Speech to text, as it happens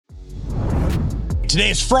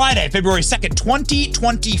Today is Friday, February 2nd,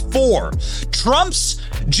 2024. Trump's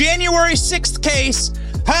January 6th case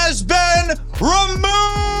has been removed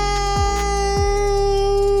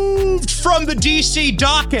from the D.C.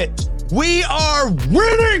 docket. We are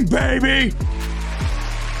winning, baby!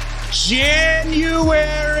 January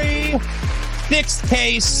 6th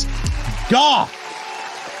case gone.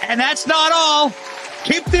 And that's not all.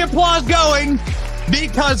 Keep the applause going,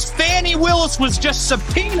 because Fani Willis was just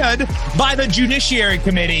subpoenaed by the Judiciary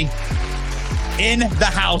Committee in the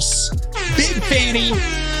House. Big Fani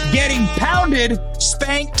getting pounded,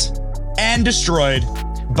 spanked, and destroyed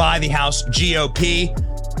by the House GOP.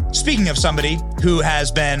 Speaking of somebody who has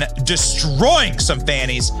been destroying some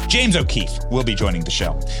Fannies, James O'Keefe will be joining the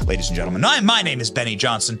show. Ladies and gentlemen, my name is Benny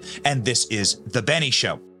Johnson, and this is The Benny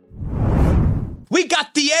Show. We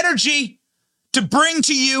got the energy to bring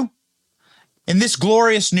to you in this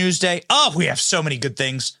glorious news day. Oh, we have so many good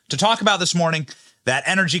things to talk about this morning. That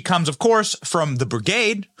energy comes, of course, from the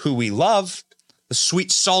brigade, who we love, the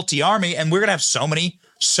sweet, salty army, and we're going to have so many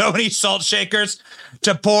salt shakers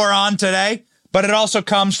to pour on today. But it also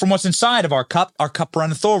comes from what's inside of our cup. Our cup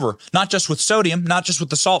runneth over, not just with sodium, not just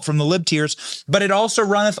with the salt from the lib tears, but it also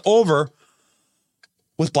runneth over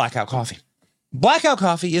with blackout coffee. Blackout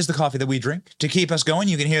coffee is the coffee that we drink to keep us going.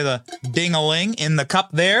 You can hear the ding-a-ling in the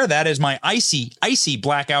cup there. That is my icy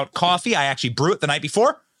blackout coffee. I actually brew it the night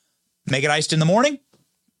before, make it iced in the morning.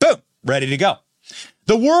 Boom, ready to go.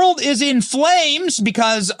 The world is in flames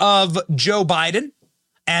because of Joe Biden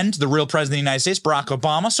and the real president of the United States, Barack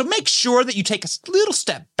Obama. So make sure that you take a little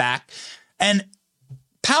step back and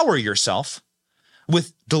power yourself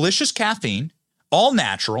with delicious caffeine, all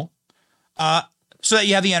natural, so that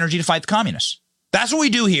you have the energy to fight the communists. That's what we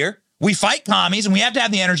do here. We fight commies, and we have to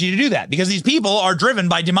have the energy to do that because these people are driven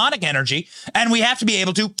by demonic energy, and we have to be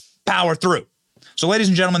able to power through. So, ladies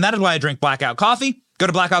and gentlemen, that is why I drink blackout coffee. Go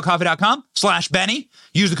to blackoutcoffee.com/Benny.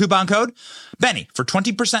 Use the coupon code Benny for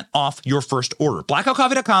 20% off your first order.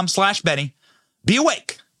 Blackoutcoffee.com/Benny. Be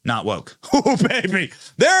awake, not woke. Oh, baby.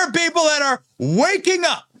 There are people that are waking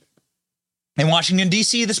up in Washington,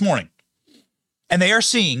 D.C. this morning, and they are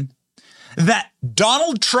seeing that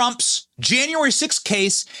Donald Trump's January 6th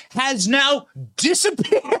case has now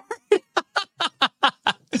disappeared.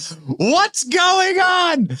 What's going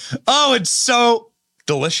on? Oh, it's so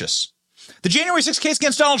delicious. The January 6th case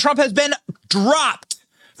against Donald Trump has been dropped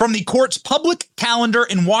from the court's public calendar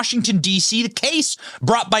in Washington, D.C. The case,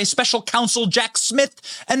 brought by special counsel Jack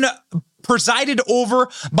Smith and presided over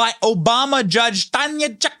by Obama Judge Tanya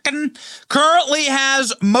Chutkan, currently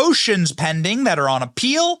has motions pending that are on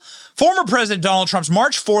appeal. Former President Donald Trump's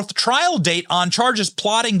March 4th trial date on charges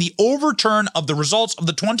plotting the overturn of the results of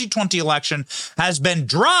the 2020 election has been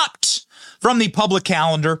dropped from the public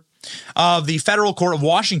calendar of the Federal Court of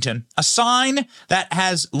Washington, a sign that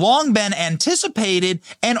has long been anticipated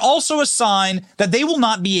and also a sign that they will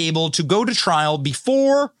not be able to go to trial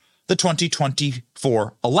before the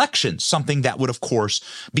 2024 election, something that would, of course,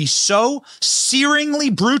 be so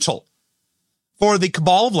searingly brutal for the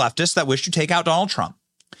cabal of leftists that wish to take out Donald Trump.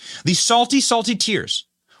 The salty, salty tears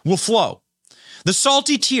will flow. The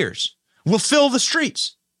salty tears will fill the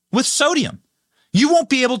streets with sodium. You won't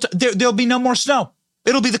be able to, there'll be no more snow.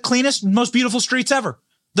 It'll be the cleanest, most beautiful streets ever.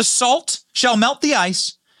 The salt shall melt the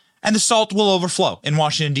ice, and the salt will overflow in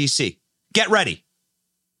Washington, D.C. Get ready.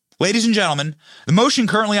 Ladies and gentlemen, the motion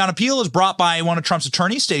currently on appeal is brought by one of Trump's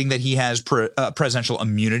attorneys, stating that he has presidential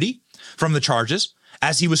immunity from the charges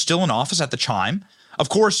as he was still in office at the time. Of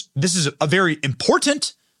course, this is a very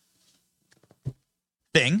important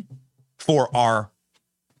thing for our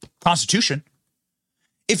Constitution.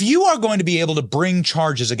 If you are going to be able to bring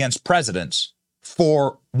charges against presidents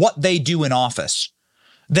for what they do in office,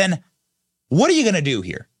 then what are you going to do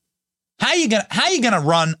here? How are you going to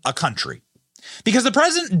run a country? Because the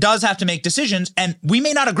president does have to make decisions, and we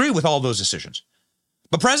may not agree with all those decisions,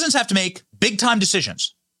 but presidents have to make big-time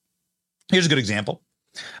decisions. Here's a good example.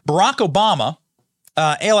 Barack Obama,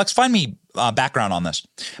 Alex, find me background on this.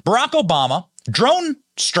 Barack Obama drone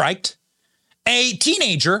striked a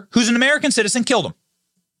teenager who's an American citizen, killed him.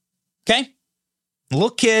 Okay? A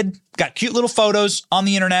little kid, got cute little photos on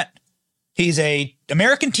the internet. He's a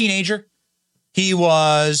American teenager. He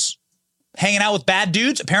was hanging out with bad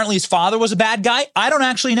dudes. Apparently his father was a bad guy. I don't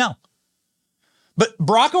actually know. But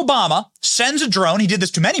Barack Obama sends a drone. He did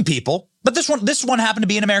this to many people, but this one happened to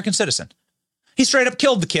be an American citizen. He straight up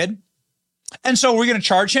killed the kid. And so we're going to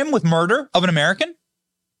charge him with murder of an American?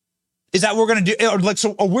 Is that what we're going to do?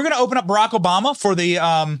 So we're going to open up Barack Obama for the,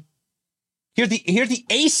 here's the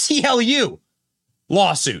ACLU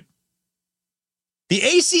lawsuit. The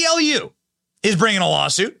ACLU is bringing a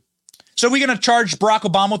lawsuit So are we going to charge Barack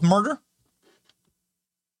Obama with murder?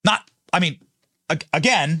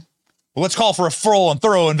 Again, let's call for a full and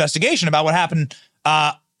thorough investigation about what happened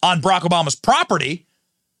on Barack Obama's property.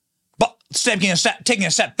 But taking a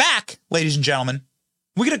step back, ladies and gentlemen,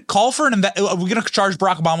 we're going to call for we're going to charge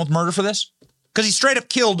Barack Obama with murder for this? Because he straight up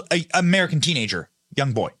killed an American teenager,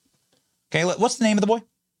 young boy. Okay, what's the name of the boy?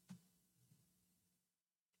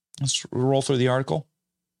 Let's roll through the article.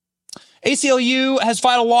 ACLU has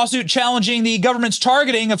filed a lawsuit challenging the government's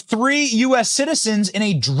targeting of 3 U.S. citizens in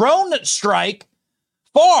a drone strike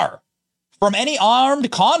far from any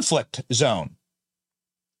armed conflict zone.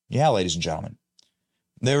 Yeah, ladies and gentlemen.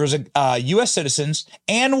 There was a U.S. citizen,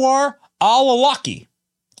 Anwar al-Awlaki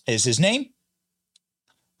is his name.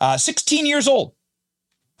 16 years old.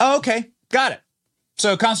 Oh, okay, got it.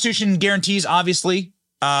 So Constitution guarantees, obviously,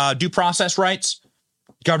 due process rights.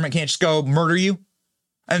 Government can't just go murder you.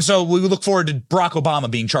 And so we look forward to Barack Obama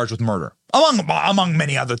being charged with murder, among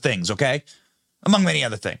many other things, okay? Among many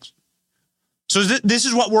other things. So this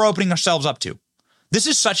is what we're opening ourselves up to. This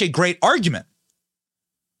is such a great argument.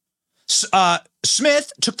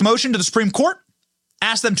 Smith took the motion to the Supreme Court,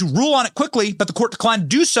 asked them to rule on it quickly, but the court declined to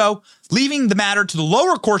do so, leaving the matter to the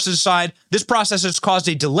lower courts to decide. This process has caused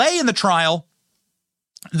a delay in the trial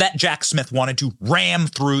that Jack Smith wanted to ram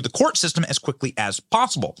through the court system as quickly as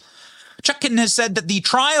possible. Chuck Kitten has said that the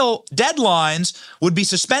trial deadlines would be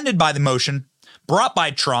suspended by the motion brought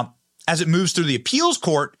by Trump as it moves through the appeals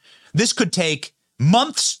court. This could take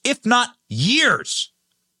months, if not years.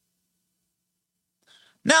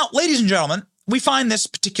 Now, ladies and gentlemen, we find this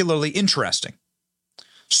particularly interesting.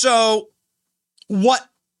 So what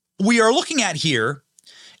we are looking at here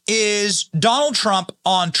is Donald Trump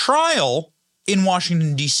on trial in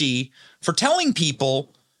Washington, D.C. for telling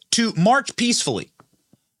people to march peacefully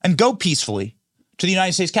and go peacefully to the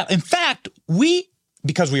United States Capitol. In fact,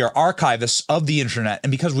 because we are archivists of the internet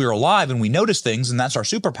and because we are alive and we notice things, and that's our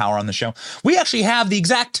superpower on the show, we actually have the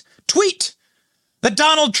exact tweet that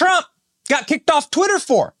Donald Trump got kicked off Twitter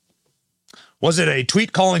for. Was it a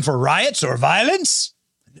tweet calling for riots or violence?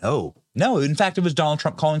 No. In fact, it was Donald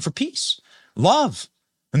Trump calling for peace, love,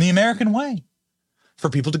 and the American way, for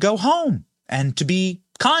people to go home and to be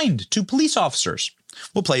kind to police officers.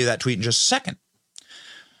 We'll play you that tweet in just a second.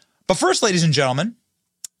 But first, ladies and gentlemen,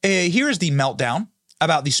 here is the meltdown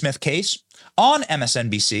about the Smith case on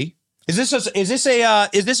MSNBC. Is this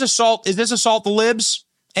assault the libs,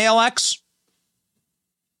 ALX?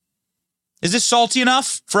 Is this salty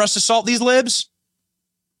enough for us to salt these libs?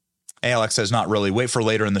 ALX says not really. Wait for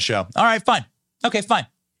later in the show. All right, fine. Okay, fine.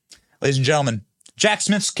 Ladies and gentlemen, Jack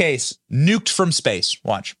Smith's case nuked from space.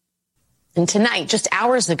 Watch. And tonight, just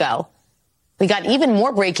hours ago, we got even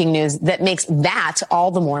more breaking news that makes that all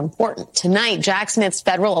the more important. Tonight, Jack Smith's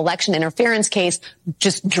federal election interference case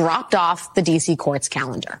just dropped off the D.C. court's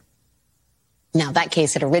calendar. Now, that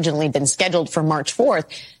case had originally been scheduled for March 4th,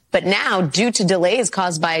 but now, due to delays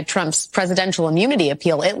caused by Trump's presidential immunity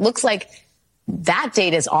appeal, it looks like that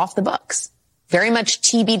date is off the books. Very much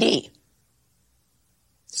TBD.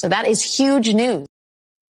 So that is huge news.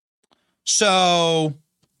 So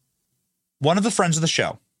one of the friends of the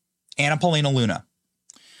show, Anna Paulina Luna,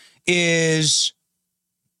 is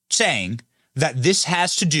saying that this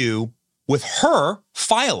has to do with her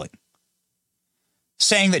filing,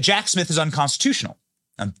 saying that Jack Smith is unconstitutional.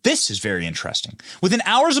 Now, this is very interesting. Within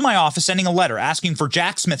hours of my office sending a letter asking for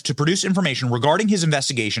Jack Smith to produce information regarding his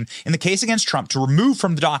investigation in the case against Trump to remove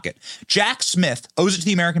from the docket, Jack Smith owes it to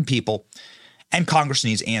the American people, and Congress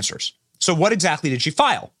needs answers. So what exactly did she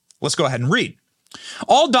file? Let's go ahead and read.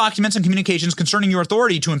 All documents and communications concerning your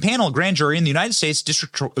authority to impanel a grand jury in the United States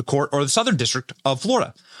District Court or the Southern District of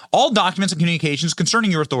Florida. All documents and communications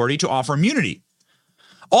concerning your authority to offer immunity.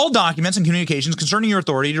 All documents and communications concerning your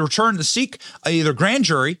authority to return to seek either grand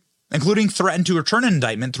jury, including threaten to return an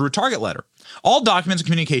indictment through a target letter. All documents and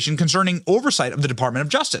communication concerning oversight of the Department of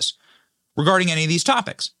Justice regarding any of these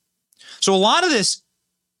topics. So a lot of this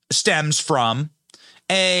stems from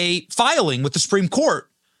a filing with the Supreme Court.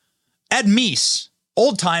 Ed Meese,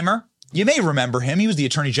 old timer, you may remember him. He was the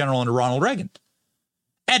Attorney General under Ronald Reagan.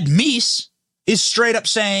 Ed Meese is straight up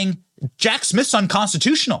saying Jack Smith's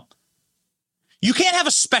unconstitutional. You can't have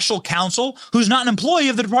a special counsel who's not an employee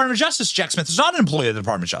of the Department of Justice. Jack Smith is not an employee of the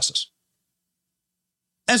Department of Justice.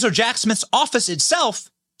 And so Jack Smith's office itself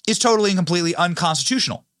is totally and completely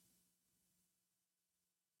unconstitutional.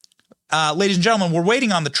 Ladies and gentlemen, we're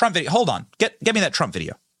waiting on the Trump video. Hold on. Get me that Trump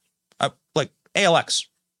video. ALX.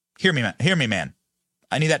 Hear me, man.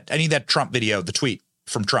 I need that Trump video, the tweet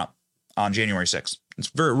from Trump on January 6th.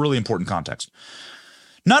 It's really important context.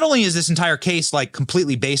 not only is this entire case like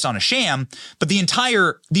completely based on a sham, but the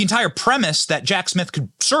entire premise that Jack Smith could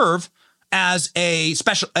serve as a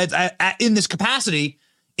special in this capacity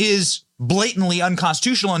is blatantly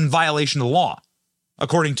unconstitutional and in violation of the law,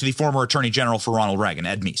 according to the former Attorney General for Ronald Reagan,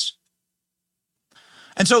 Ed Meese.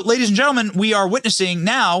 And so, ladies and gentlemen, we are witnessing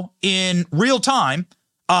now in real time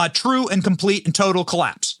a true and complete and total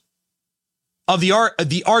collapse of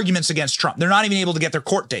the arguments against Trump. They're not even able to get their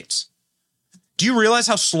court dates. Do you realize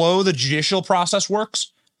how slow the judicial process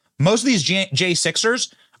works? Most of these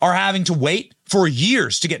J6ers are having to wait for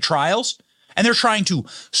years to get trials, and they're trying to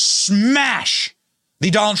smash the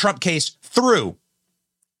Donald Trump case through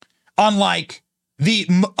on like the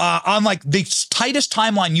tightest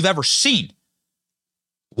timeline you've ever seen.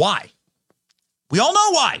 Why? We all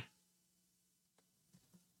know why.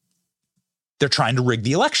 They're trying to rig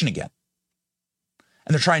the election again.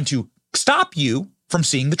 And they're trying to stop you from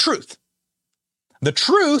seeing the truth. The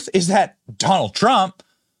truth is that Donald Trump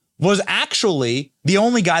was actually the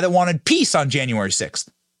only guy that wanted peace on January 6th.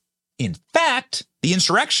 In fact, the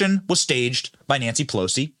insurrection was staged by Nancy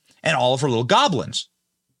Pelosi and all of her little goblins.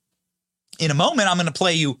 In a moment, I'm going to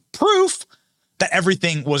play you proof that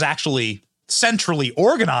everything was actually centrally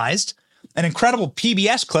organized, an incredible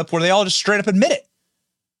PBS clip where they all just straight up admit it.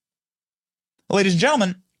 Ladies and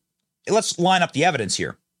gentlemen, let's line up the evidence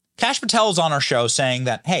here. Kash Patel is on our show saying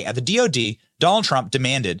that, hey, at the DOD, Donald Trump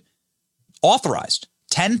authorized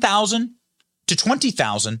 10,000 to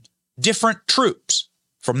 20,000 different troops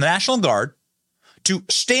from the National Guard to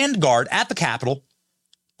stand guard at the Capitol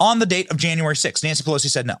on the date of January 6th. Nancy Pelosi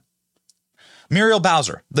said no. Muriel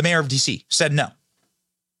Bowser, the mayor of D.C., said no.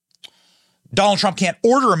 Donald Trump can't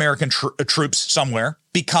order American troops somewhere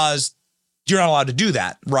because you're not allowed to do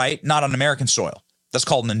that, right? Not on American soil. That's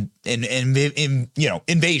called an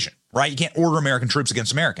invasion, right? You can't order American troops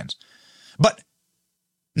against Americans. But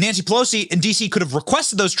Nancy Pelosi in D.C. could have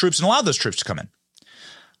requested those troops and allowed those troops to come in.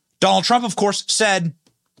 Donald Trump, of course, said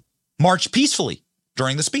march peacefully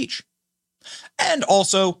during the speech. And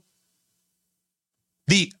also,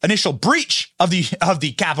 the initial breach of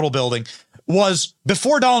the Capitol building was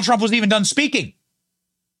before Donald Trump was even done speaking.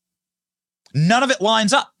 None of it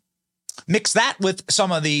lines up. Mix that with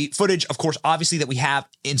some of the footage, of course, obviously, that we have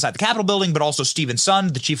inside the Capitol building, but also Stephen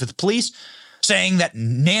Sund, the chief of the police, saying that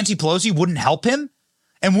Nancy Pelosi wouldn't help him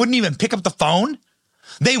and wouldn't even pick up the phone.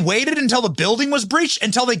 They waited until the building was breached,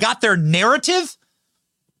 until they got their narrative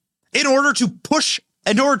in order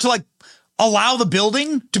to like allow the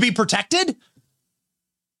building to be protected.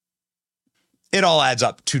 It all adds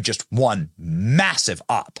up to just one massive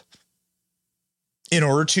op in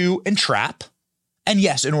order to entrap. And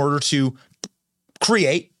yes, in order to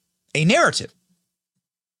create a narrative.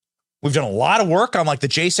 We've done a lot of work on like the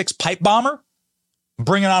J6 pipe bomber,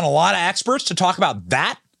 bringing on a lot of experts to talk about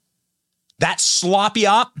that sloppy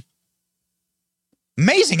op.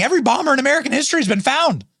 Amazing. Every bomber in American history has been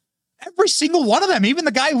found. Every single one of them, even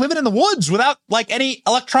the guy living in the woods without like any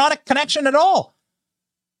electronic connection at all.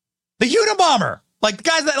 The Unabomber, like the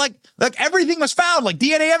guys that like everything was found, like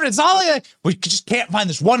DNA evidence. We just can't find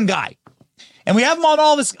this one guy. And we have them on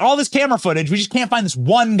all this camera footage. We just can't find this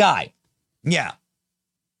one guy. Yeah.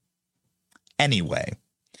 Anyway,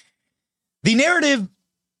 the narrative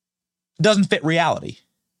doesn't fit reality.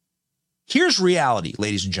 Here's reality,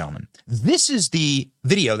 ladies and gentlemen. This is the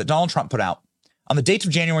video that Donald Trump put out on the date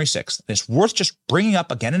of January 6th. It's worth just bringing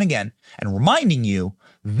up again and again and reminding you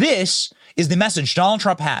this is the message Donald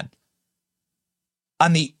Trump had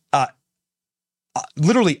on the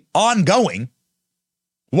literally ongoing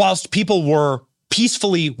whilst people were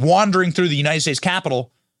peacefully wandering through the United States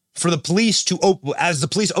Capitol for the police as the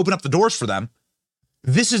police open up the doors for them.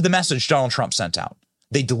 This is the message Donald Trump sent out.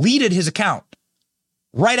 They deleted his account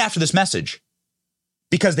right after this message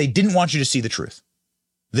because they didn't want you to see the truth.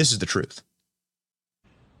 This is the truth.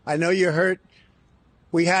 I know you're hurt.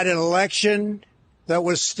 We had an election that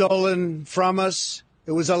was stolen from us.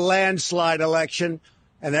 It was a landslide election,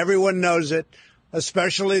 and everyone knows it,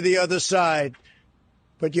 especially the other side.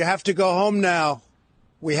 But you have to go home now.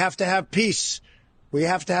 We have to have peace. We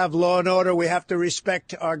have to have law and order. We have to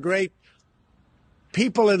respect our great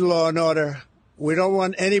people in law and order. We don't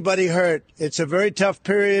want anybody hurt. It's a very tough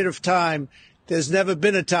period of time. There's never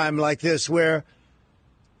been a time like this where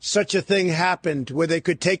such a thing happened, where they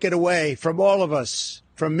could take it away from all of us,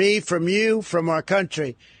 from me, from you, from our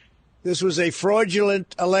country. This was a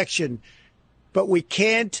fraudulent election, but we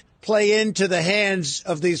can't play into the hands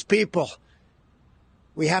of these people.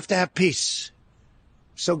 We have to have peace.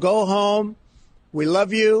 So go home. We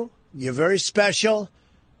love you. You're very special.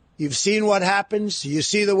 You've seen what happens. You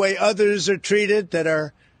see the way others are treated that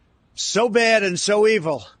are so bad and so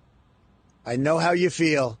evil. I know how you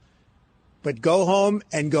feel, but go home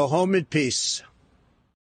and go home in peace.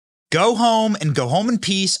 Go home and go home in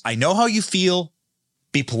peace. I know how you feel.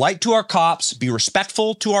 Be polite to our cops. Be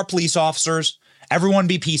respectful to our police officers. Everyone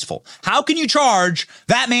be peaceful. How can you charge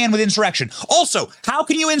that man with insurrection? Also, how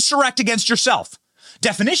can you insurrect against yourself?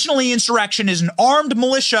 Definitionally, insurrection is an armed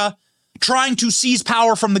militia trying to seize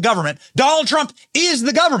power from the government. Donald Trump is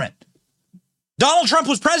the government. Donald Trump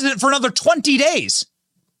was president for another 20 days.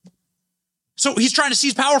 So he's trying to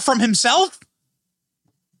seize power from himself?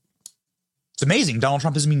 It's amazing Donald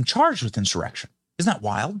Trump isn't being charged with insurrection. Isn't that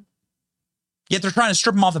wild? Yet they're trying to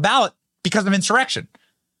strip him off the ballot because of insurrection.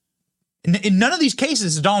 In none of these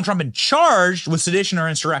cases has Donald Trump been charged with sedition or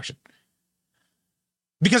insurrection,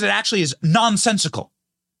 because it actually is nonsensical.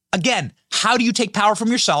 Again, how do you take power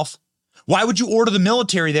from yourself? Why would you order the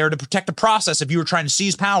military there to protect the process if you were trying to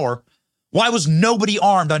seize power? Why was nobody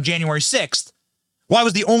armed on January 6th? Why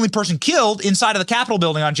was the only person killed inside of the Capitol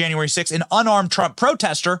building on January 6th an unarmed Trump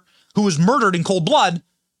protester who was murdered in cold blood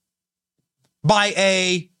by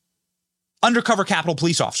a undercover Capitol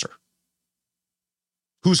police officer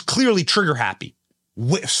who's clearly trigger happy,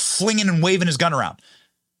 flinging and waving his gun around?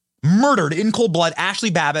 Murdered in cold blood,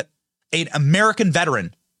 Ashley Babbitt, an American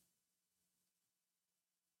veteran,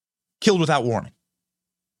 killed without warning.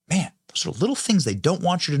 Man, those are little things they don't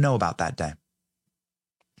want you to know about that day.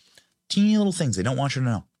 Teeny little things they don't want you to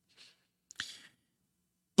know.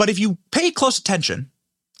 But if you pay close attention,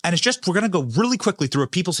 and it's just, we're going to go really quickly through a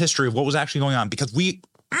people's history of what was actually going on, because we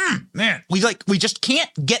just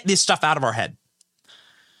can't get this stuff out of our head.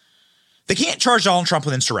 They can't charge Donald Trump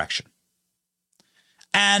with insurrection.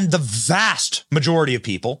 And the vast majority of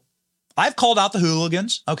people, I've called out the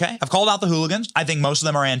hooligans, okay? I've called out the hooligans. I think most of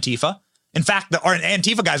them are Antifa. In fact, our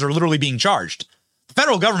Antifa guys are literally being charged. The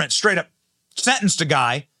federal government straight up sentenced a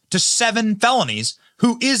guy to 7 felonies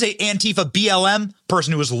who is a Antifa BLM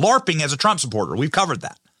person who was LARPing as a Trump supporter. We've covered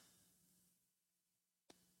that.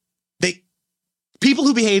 People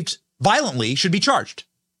who behaved violently should be charged.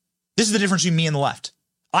 This is the difference between me and the left.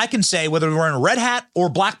 I can say, whether we're in a red hat or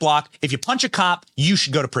black bloc, if you punch a cop, you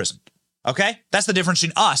should go to prison. Okay? That's the difference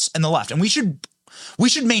between us and the left. And we should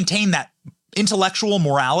maintain that intellectual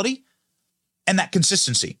morality and that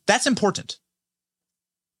consistency. That's important.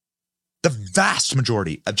 The vast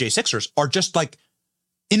majority of J6ers are just like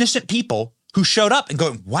innocent people who showed up and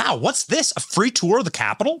going, wow, what's this? A free tour of the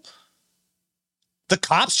Capitol? The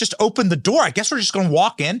cops just opened the door. I guess we're just going to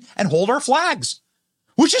walk in and hold our flags,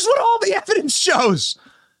 which is what all the evidence shows.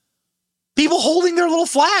 People holding their little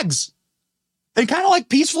flags and kind of like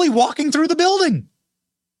peacefully walking through the building.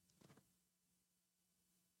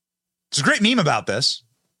 There's a great meme about this.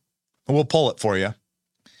 We'll pull it for you.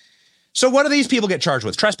 So what do these people get charged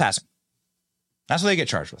with? Trespassing. That's what they get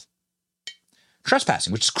charged with.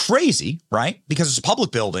 Trespassing, which is crazy, right? Because it's a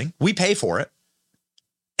public building. We pay for it.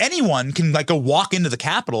 Anyone can like go walk into the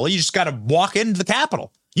Capitol. You just got to walk into the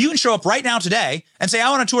Capitol. You can show up right now today and say, I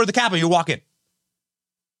want to tour the Capitol. You walk in.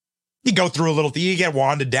 You go through a little thing. You get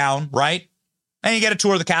wandered down, right? And you get a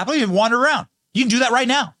tour of the Capitol. You wander around. You can do that right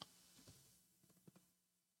now.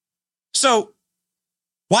 So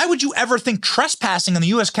why would you ever think trespassing in the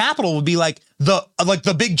U.S. Capitol would be like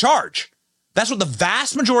the big charge? That's what the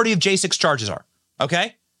vast majority of J6 charges are,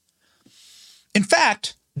 okay? In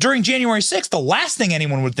fact, during January 6th, the last thing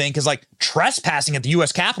anyone would think is like trespassing at the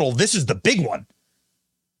U.S. Capitol. This is the big one.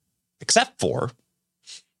 Except for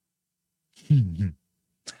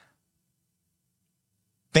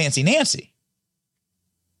Fancy Nancy,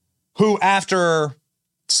 who after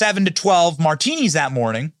 7 to 12 martinis that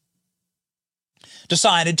morning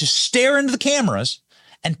decided to stare into the cameras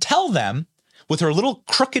and tell them with her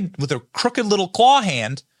crooked little claw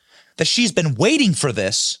hand that she's been waiting for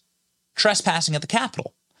this trespassing at the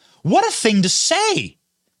Capitol. What a thing to say.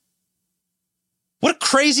 What a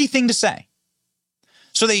crazy thing to say.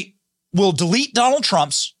 So they will delete Donald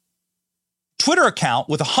Trump's Twitter account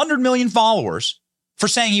with 100 million followers for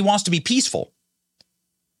saying he wants to be peaceful.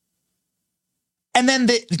 And then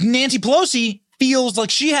Nancy Pelosi feels like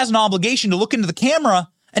she has an obligation to look into the camera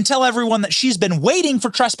and tell everyone that she's been waiting for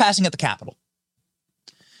trespassing at the Capitol.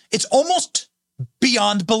 It's almost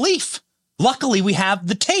beyond belief. Luckily, we have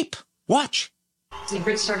the tape. Watch.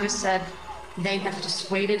 Secret Service said they have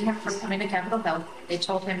dissuaded him from coming to Capitol Hill. They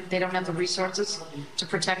told him they don't have the resources to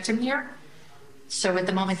protect him here. So at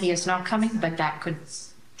the moment, he is not coming, but that could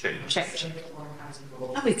change.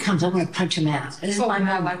 Oh, he comes, I'm going to punch him out. This is my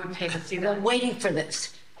mom. I would pay to see I've that. been waiting for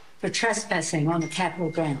this, for trespassing on the Capitol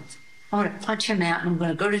grounds. I'm going to punch him out, and I'm going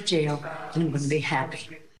to go to jail, and I'm going to be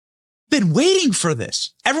happy. been waiting for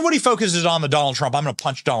this. Everybody focuses on the Donald Trump. I'm going to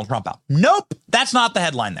punch Donald Trump out. Nope. That's not the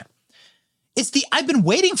headline there. It's the I've been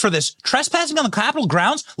waiting for this. Trespassing on the Capitol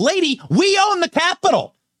grounds. Lady, we own the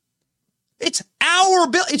Capitol. It's our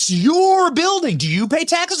it's your building. Do you pay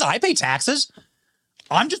taxes? I pay taxes.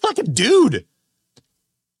 I'm just like a dude.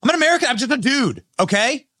 I'm an American. I'm just a dude.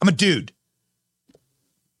 Okay? I'm a dude.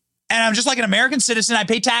 And I'm just like an American citizen. I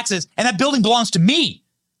pay taxes. And that building belongs to me.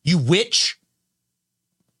 You witch.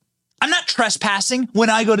 I'm not trespassing when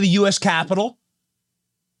I go to the U.S. Capitol.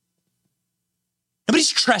 Nobody's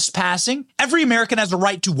trespassing. Every American has a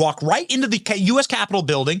right to walk right into the U.S. Capitol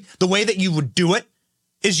building. The way that you would do it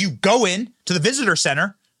is you go in to the visitor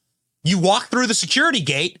center, you walk through the security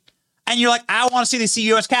gate, and you're like, I want to see the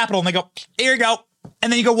U.S. Capitol. And they go, here you go.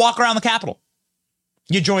 And then you go walk around the Capitol.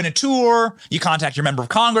 You join a tour. You contact your member of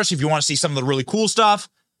Congress if you want to see some of the really cool stuff.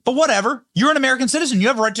 But whatever. You're an American citizen. You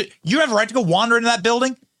have a right to go wander into that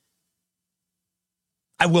building.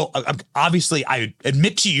 I will. Obviously, I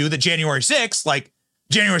admit to you that January 6th,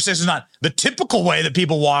 January 6th is not the typical way that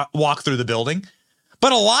people walk through the building.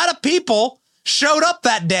 But a lot of people showed up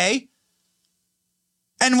that day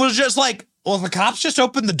and was just like, well, the cops just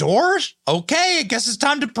opened the doors. Okay, I guess it's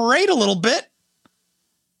time to parade a little bit.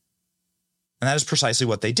 And that is precisely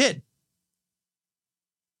what they did.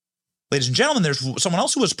 Ladies and gentlemen, there's someone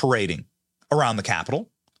else who was parading around the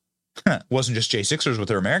Capitol. It wasn't just J6ers with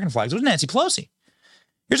their American flags. It was Nancy Pelosi.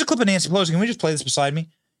 Here's a clip of Nancy Pelosi. Can we just play this beside me?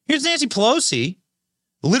 Here's Nancy Pelosi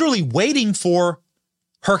literally waiting for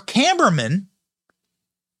her cameraman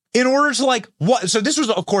in order to what? So this was,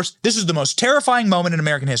 of course, this is the most terrifying moment in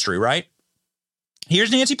American history, right?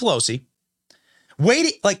 Here's Nancy Pelosi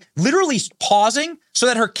waiting, literally pausing so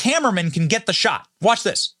that her cameraman can get the shot. Watch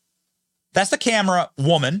this. That's the camera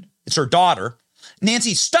woman. It's her daughter.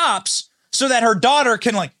 Nancy stops so that her daughter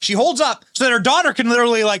can she holds up so that her daughter can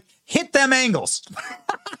literally hit them angles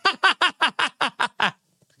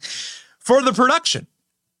for the production.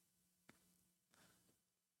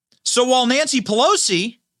 So while Nancy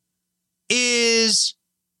Pelosi is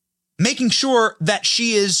making sure that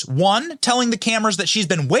she is, one, telling the cameras that she's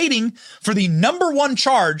been waiting for the number one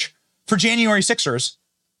charge for January 6ers,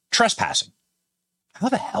 trespassing. How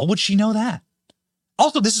the hell would she know that?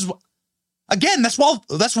 Also, this is, again, that's while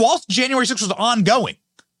January 6th was ongoing.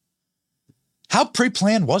 How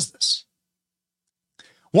pre-planned was this?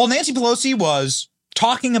 While Nancy Pelosi was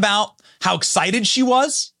talking about how excited she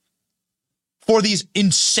was for these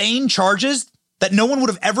insane charges that no one would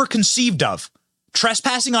have ever conceived of,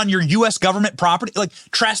 trespassing on your U.S. government property,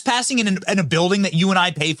 trespassing in a building that you and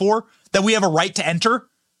I pay for, that we have a right to enter,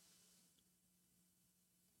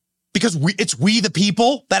 because it's we the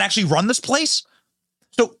people that actually run this place.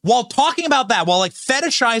 So while talking about that, while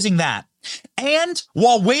fetishizing that, and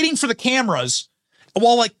while waiting for the cameras,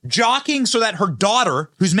 while jockeying so that her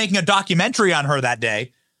daughter, who's making a documentary on her that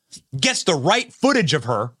day, gets the right footage of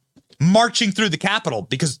her marching through the Capitol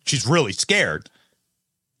because she's really scared,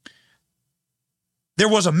 there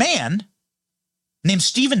was a man named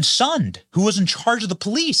Stephen Sund who was in charge of the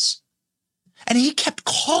police. And he kept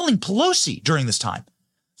calling Pelosi during this time,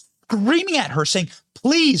 screaming at her, saying,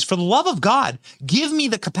 please, for the love of God, give me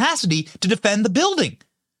the capacity to defend the building.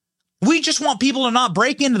 We just want people to not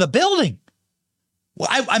break into the building. Well,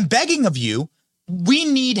 I'm begging of you, we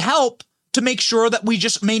need help to make sure that we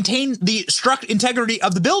just maintain the integrity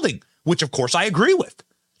of the building, which of course I agree with.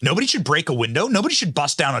 Nobody should break a window. Nobody should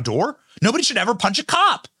bust down a door. Nobody should ever punch a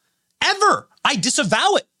cop. Ever. I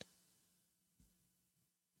disavow it.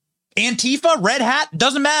 Antifa, red hat,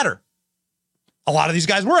 doesn't matter. A lot of these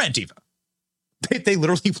guys were Antifa. They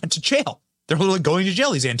literally went to jail. They're literally going to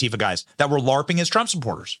jail, these Antifa guys that were LARPing as Trump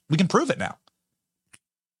supporters. We can prove it now.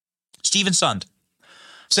 Stephen Sund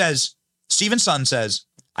says,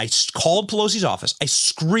 I called Pelosi's office. I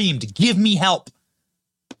screamed, give me help.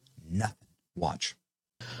 Nothing. Watch.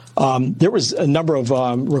 There was a number of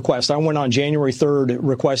requests. I went on January 3rd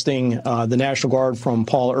requesting the National Guard from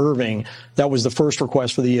Paul Irving. That was the first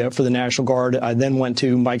request for the National Guard. I then went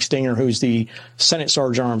to Mike Stinger, who's the Senate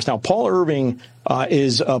Sergeant Arms. Now, Paul Irving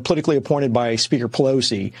is politically appointed by Speaker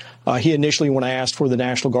Pelosi. He initially, when I asked for the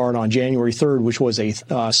National Guard on January 3rd, which was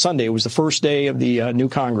a Sunday, it was the first day of the new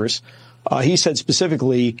Congress, he said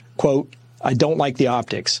specifically, quote, I don't like the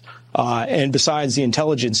optics. And besides, the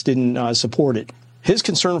intelligence didn't support it. His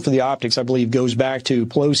concern for the optics, I believe, goes back to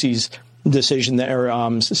Pelosi's decision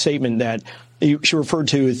or statement that she referred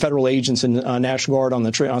to federal agents and National Guard on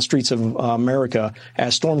the streets of America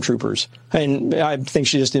as stormtroopers. And I think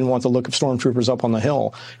she just didn't want the look of stormtroopers up on the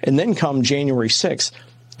Hill. And then come January 6th,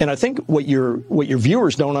 And I think what your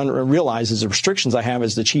viewers don't realize is the restrictions I have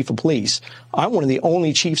as the chief of police. I'm one of the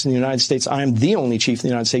only chiefs in the United States. I am the only chief in the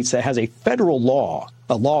United States that has a federal law,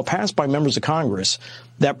 a law passed by members of Congress,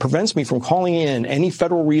 that prevents me from calling in any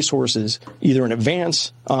federal resources, either in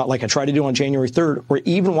advance, like I tried to do on January 3rd, or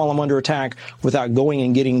even while I'm under attack, without going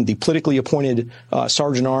and getting the politically appointed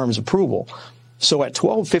Sergeant Arms approval. So at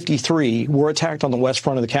 12:53, we're attacked on the west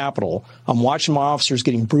front of the Capitol. I'm watching my officers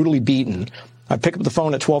getting brutally beaten. I pick up the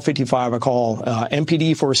phone at 12:55. I call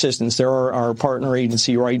MPD for assistance. They're our partner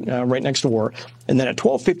agency right next door. And then at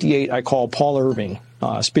 12:58, I call Paul Irving,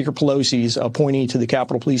 Speaker Pelosi's appointee to the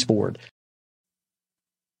Capitol Police Board.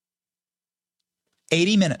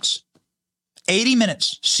 80 minutes. 80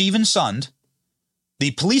 minutes. Stephen Sund,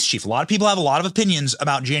 the police chief. A lot of people have a lot of opinions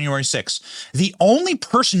about January 6th. The only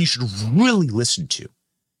person you should really listen to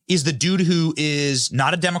is the dude who is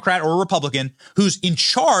not a Democrat or a Republican, who's in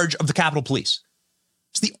charge of the Capitol Police.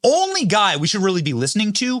 It's the only guy we should really be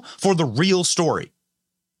listening to for the real story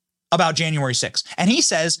about January 6th. And he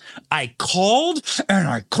says, I called and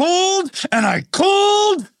I called and I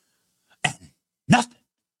called and nothing.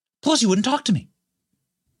 Pelosi wouldn't talk to me.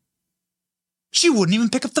 She wouldn't even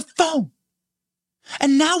pick up the phone.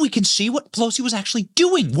 And now we can see what Pelosi was actually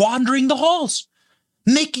doing, wandering the halls,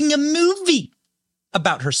 making a movie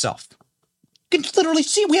about herself. You can literally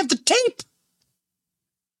see, we have the tape.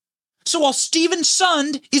 So while Stephen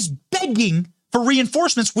Sund is begging for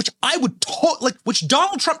reinforcements, which I would which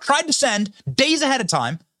Donald Trump tried to send days ahead of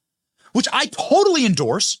time, which I totally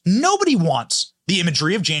endorse. Nobody wants the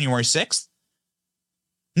imagery of January 6th.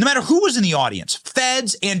 No matter who was in the audience,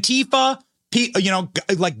 feds, Antifa,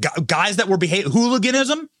 guys that were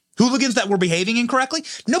hooligans that were behaving incorrectly.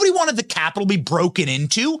 Nobody wanted the Capitol to be broken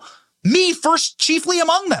into. Me first, chiefly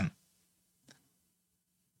among them.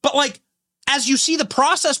 But as you see the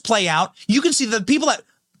process play out, you can see the people that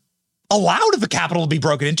allowed the Capitol to be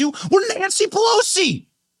broken into were Nancy Pelosi.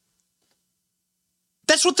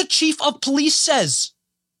 That's what the chief of police says.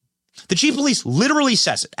 The chief of police literally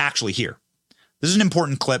says it, actually, here. This is an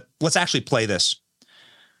important clip. Let's actually play this.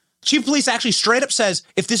 Chief of police actually straight up says,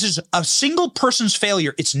 if this is a single person's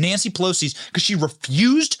failure, it's Nancy Pelosi's, because she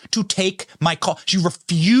refused to take my call. She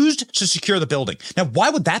refused to secure the building. Now,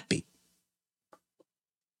 why would that be?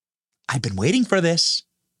 I've been waiting for this.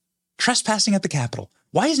 Trespassing at the Capitol.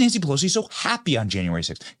 Why is Nancy Pelosi so happy on January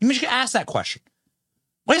 6th? You should ask that question.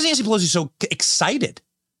 Why is Nancy Pelosi so excited?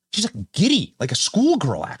 She's giddy, like a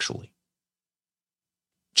schoolgirl, actually.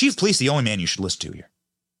 Chief of police, the only man you should listen to here.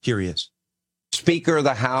 Here he is. Speaker of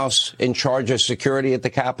the House in charge of security at the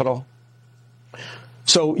Capitol?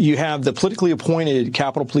 So you have the politically appointed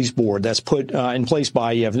Capitol Police Board that's put in place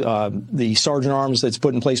by, you have the Sergeant Arms that's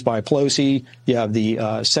put in place by Pelosi. You have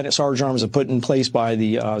the Senate Sergeant Arms that's put in place by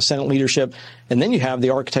the Senate leadership. And then you have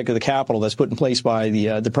the architect of the Capitol that's put in place by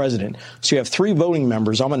the president. So you have 3 voting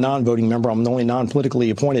members. I'm a non-voting member. I'm the only non-politically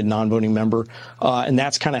appointed non-voting member. And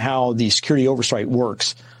that's kind of how the security oversight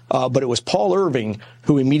works. But it was Paul Irving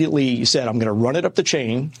who immediately said, I'm going to run it up the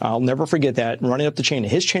chain. I'll never forget that. Run it up the chain.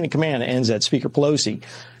 His chain of command ends at Speaker Pelosi.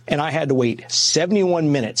 And I had to wait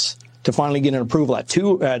 71 minutes to finally get an approval at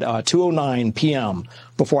 2:09 p.m.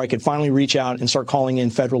 before I could finally reach out and start calling in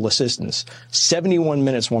federal assistance. 71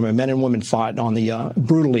 minutes while my men and women fought on the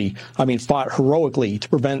fought heroically to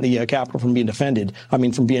prevent the Capitol from being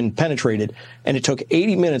from being penetrated. And it took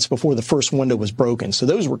 80 minutes before the first window was broken. So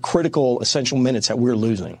those were critical, essential minutes that we were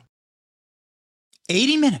losing.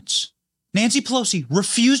 80 minutes. Nancy Pelosi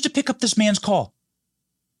refused to pick up this man's call.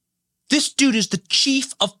 This dude is the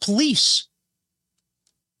chief of police.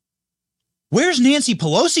 Where's Nancy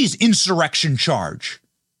Pelosi's insurrection charge?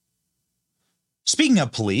 Speaking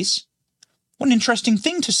of police, what an interesting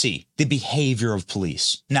thing to see, the behavior of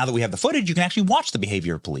police. Now that we have the footage, you can actually watch the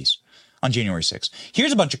behavior of police on January 6th.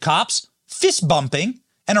 Here's a bunch of cops fist bumping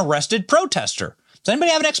an arrested protester. Does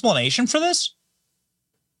anybody have an explanation for this?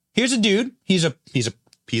 Here's a dude. He's a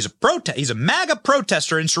MAGA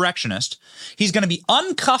protester insurrectionist. He's going to be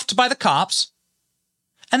uncuffed by the cops,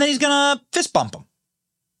 and then he's going to fist bump him.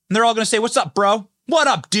 And they're all going to say, what's up, bro? What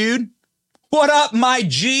up, dude? What up, my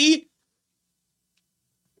G?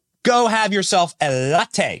 Go have yourself a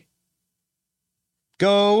latte.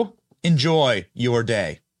 Go enjoy your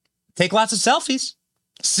day. Take lots of selfies.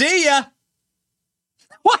 See ya.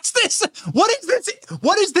 What's this? What is this?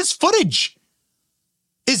 What is this footage?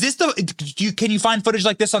 Is this can you find footage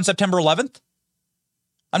like this on September 11th?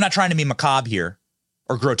 I'm not trying to be macabre here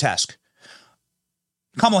or grotesque.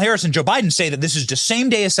 Kamala Harris and Joe Biden say that this is the same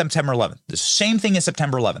day as September 11th. The same thing as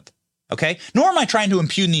September 11th. Okay? Nor am I trying to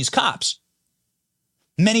impugn these cops.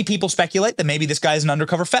 Many people speculate that maybe this guy is an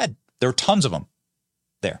undercover Fed. There are tons of them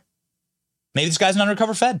there. Maybe this guy's an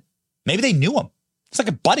undercover Fed. Maybe they knew him. It's like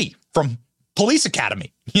a buddy from police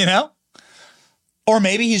academy, you know? Or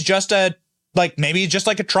maybe he's just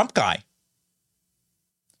like a Trump guy.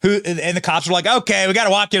 And the cops are like, okay, we got to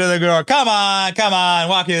walk you to the door. Come on,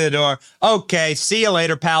 walk you to the door. Okay, see you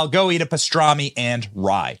later, pal. Go eat a pastrami and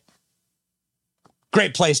rye.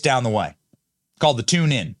 Great place down the way called the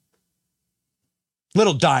Tune Inn.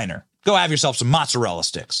 Little diner. Go have yourself some mozzarella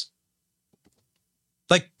sticks.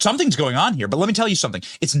 Like, something's going on here, but let me tell you something.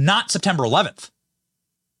 It's not September 11th.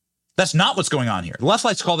 That's not what's going on here. The left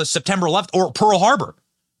likes to call this September 11th or Pearl Harbor.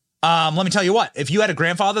 Let me tell you what, if you had a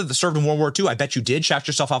grandfather that served in World War II, I bet you did. Shout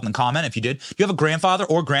yourself out in the comment if you did. Do you have a grandfather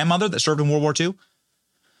or grandmother that served in World War II?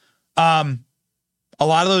 A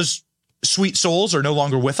lot of those sweet souls are no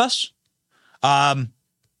longer with us.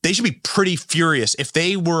 They should be pretty furious if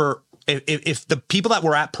they were, if the people that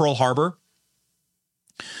were at Pearl Harbor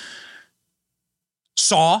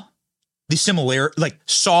saw the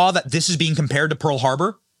saw that this is being compared to Pearl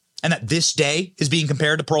Harbor and that this day is being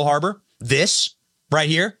compared to Pearl Harbor. This right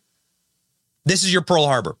here. This is your Pearl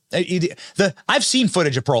Harbor. I've seen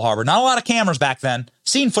footage of Pearl Harbor. Not a lot of cameras back then.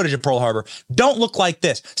 Seen footage of Pearl Harbor. Don't look like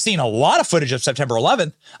this. Seen a lot of footage of September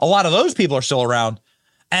 11th. A lot of those people are still around.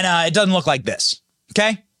 And it doesn't look like this.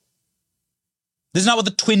 Okay? This is not what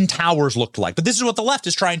the Twin Towers looked like. But this is what the left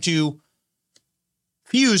is trying to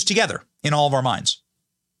fuse together in all of our minds.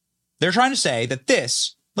 They're trying to say that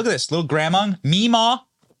this, look at this, little grandma, Meemaw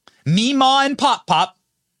and Pop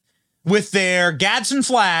with their Gadsden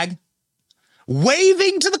flag,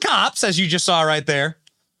 waving to the cops, as you just saw right there,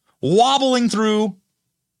 wobbling through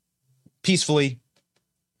peacefully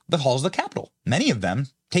the halls of the Capitol. Many of them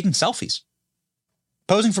taking selfies,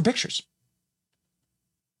 posing for pictures.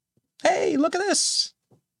 Hey, look at this.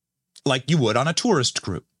 Like you would on a tourist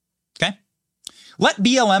group. Okay? Let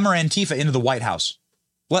BLM or Antifa into the White House.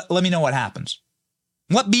 Let me know what happens.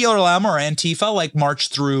 Let BLM or Antifa march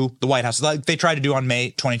through the White House like they tried to do on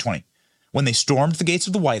May 2020 when they stormed the gates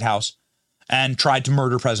of the White House and tried to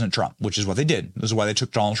murder President Trump, which is what they did. This is why they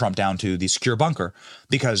took Donald Trump down to the secure bunker,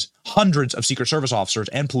 because hundreds of Secret Service officers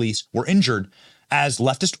and police were injured as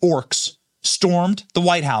leftist orcs stormed the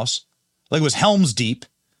White House like it was Helm's Deep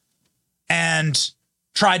and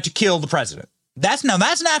tried to kill the president. That's an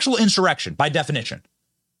actual insurrection by definition.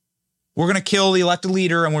 We're going to kill the elected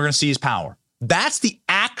leader and we're going to seize power. That's the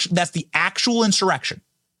actual insurrection.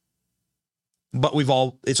 But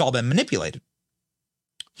it's all been manipulated.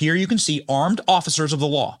 Here you can see armed officers of the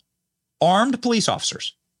law, armed police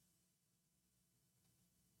officers,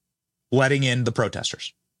 letting in the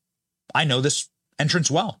protesters. I know this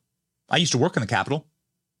entrance well. I used to work in the Capitol,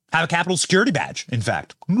 have a Capitol security badge, in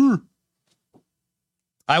fact.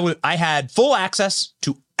 I had full access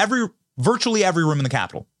to virtually every room in the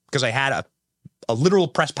Capitol because I had a literal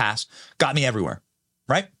press pass, got me everywhere,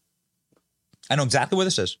 right? I know exactly where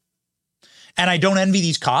this is. And I don't envy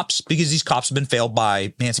these cops because these cops have been failed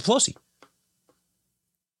by Nancy Pelosi.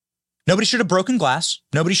 Nobody should have broken glass.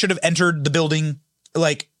 Nobody should have entered the building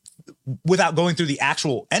without going through the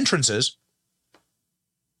actual entrances.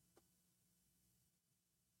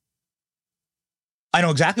 I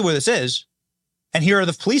know exactly where this is. And here are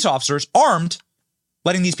the police officers armed,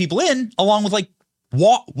 letting these people in, along with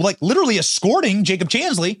literally escorting Jacob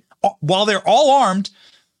Chansley while they're all armed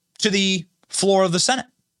to the floor of the Senate.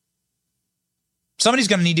 Somebody's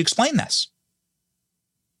going to need to explain this.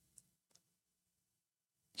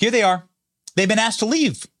 Here they are. They've been asked to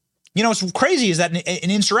leave. You know, what's crazy is that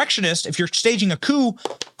an insurrectionist, if you're staging a coup,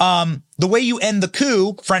 the way you end the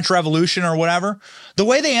coup, French Revolution or whatever, the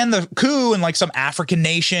way they end the coup in some African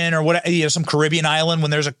nation or whatever, some Caribbean island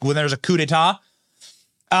when there's a coup d'etat,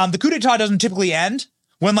 the coup d'etat doesn't typically end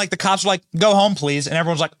when the cops are like, go home, please. And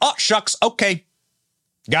everyone's like, oh, shucks. Okay.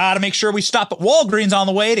 Got to make sure we stop at Walgreens on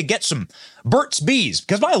the way to get some Burt's Bees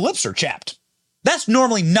because my lips are chapped. That's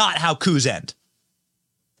normally not how coups end.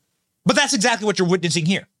 But that's exactly what you're witnessing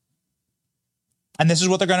here. And this is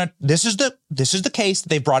what this is the case that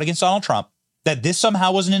they've brought against Donald Trump, that this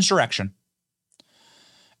somehow was an insurrection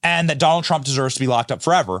and that Donald Trump deserves to be locked up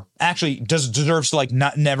forever. Actually deserves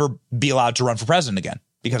to never be allowed to run for president again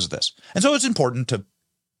because of this. And so it's important to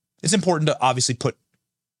obviously put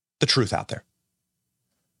the truth out there.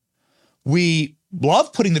 We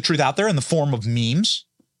love putting the truth out there in the form of memes.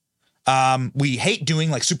 We hate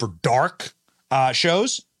doing super dark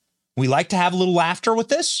shows. We like to have a little laughter with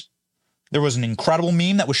this. There was an incredible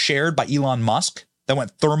meme that was shared by Elon Musk that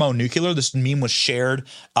went thermonuclear. This meme was shared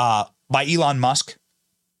by Elon Musk.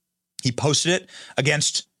 He posted it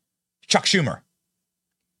against Chuck Schumer.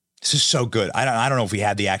 This is so good. I don't know if we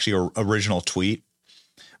had the actual original tweet,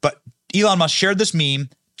 but Elon Musk shared this meme.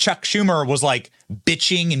 Chuck Schumer was like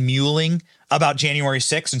bitching and mewling about January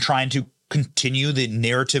 6th and trying to continue the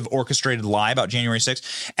narrative orchestrated lie about January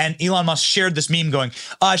 6th. And Elon Musk shared this meme going,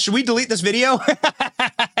 should we delete this video?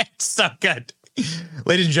 It's so good.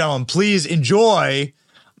 Ladies and gentlemen, please enjoy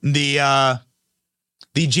the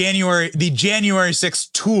January 6th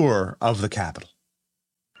tour of the Capitol.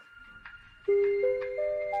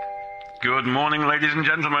 Good morning, ladies and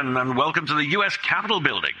gentlemen, and welcome to the U.S. Capitol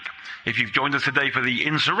building. If you've joined us today for the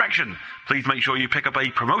insurrection, please make sure you pick up a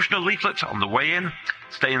promotional leaflet on the way in,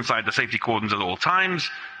 stay inside the safety cordons at all times,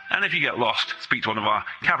 and if you get lost, speak to one of our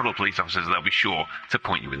Capitol police officers. They'll be sure to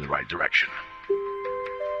point you in the right direction.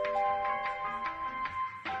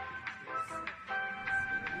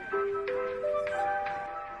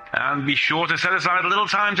 And be sure to set aside a little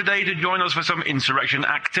time today to join us for some insurrection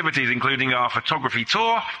activities, including our photography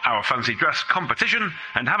tour, our fancy dress competition,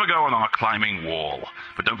 and have a go on our climbing wall.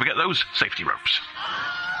 But don't forget those safety ropes.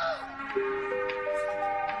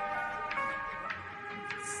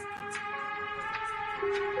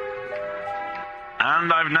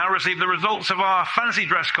 And I've now received the results of our fancy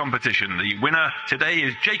dress competition. The winner today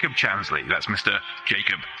is Jacob Chansley. That's Mr.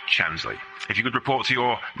 Jacob Chansley. If you could report to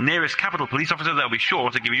your nearest Capitol police officer, they'll be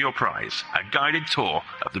sure to give you your prize, a guided tour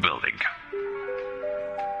of the building.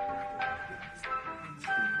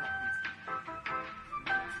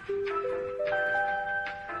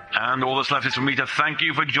 And all that's left is for me to thank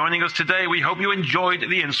you for joining us today. We hope you enjoyed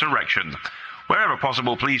the insurrection. Wherever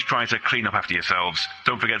possible, please try to clean up after yourselves.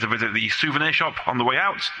 Don't forget to visit the souvenir shop on the way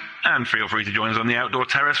out. And feel free to join us on the outdoor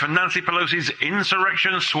terrace for Nancy Pelosi's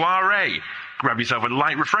Insurrection Soiree. Grab yourself a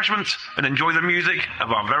light refreshment and enjoy the music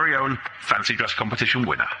of our very own fancy dress competition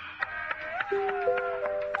winner.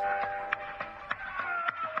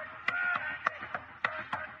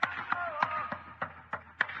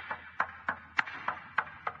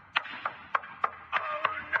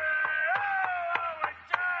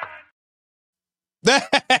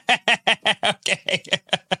 Okay.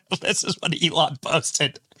 This is what Elon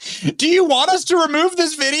posted. Do you want us to remove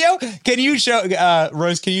this video? Can you show,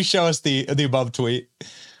 Rose, can you show us the above tweet?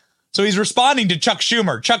 So he's responding to Chuck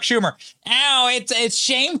Schumer. Chuck Schumer, it's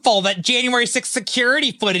shameful that January 6th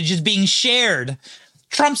security footage is being shared.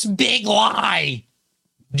 Trump's big lie.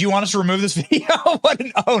 Do you want us to remove this video? What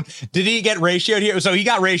an own. Did he get ratioed here? So he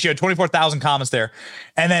got ratioed, 24,000 comments there.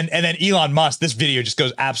 And then Elon Musk, this video just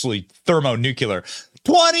goes absolutely thermonuclear.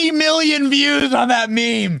 20 million views on that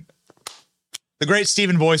meme. The great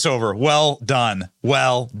Steven voiceover. Well done.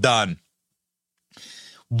 Well done.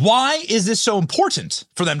 Why is this so important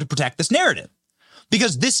for them to protect this narrative?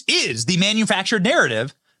 Because this is the manufactured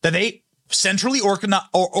narrative that they centrally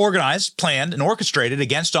organized, planned, and orchestrated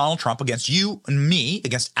against Donald Trump, against you and me,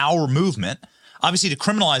 against our movement, obviously to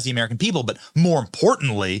criminalize the American people, but more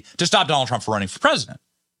importantly, to stop Donald Trump from running for president.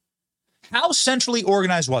 How centrally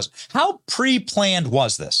organized was it? How pre-planned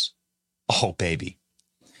was this? Oh, baby.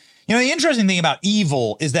 You know, the interesting thing about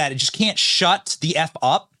evil is that it just can't shut the F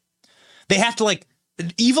up. They have to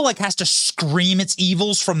evil has to scream its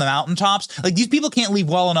evils from the mountaintops. Like, these people can't leave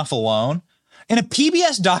well enough alone. In a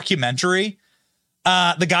PBS documentary,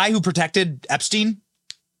 the guy who protected Epstein,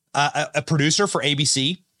 a producer for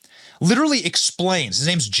ABC, literally explains, his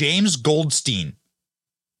name's James Goldstein.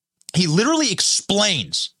 He literally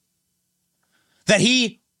explains that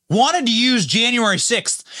he wanted to use January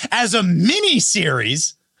 6th as a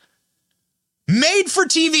mini-series,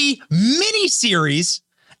 made-for-TV mini-series,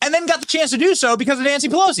 and then got the chance to do so because of Nancy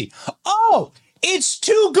Pelosi. Oh, it's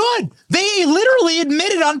too good. They literally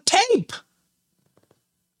admitted on tape.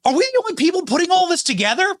 Are we the only people putting all this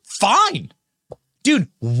together? Fine. Dude,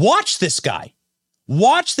 watch this guy.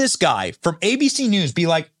 Watch this guy from ABC News be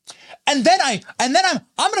like, and then I'm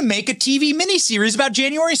going to make a TV miniseries about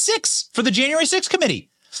January 6th for the January 6th committee.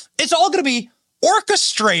 It's all going to be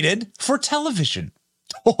orchestrated for television.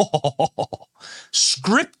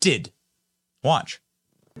 Scripted. Watch.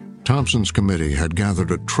 Thompson's committee had gathered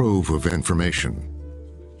a trove of information.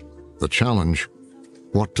 The challenge,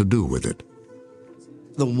 what to do with it.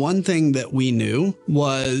 The one thing that we knew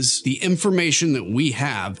was the information that we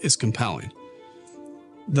have is compelling.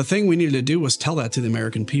 The thing we needed to do was tell that to the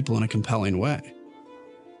American people in a compelling way.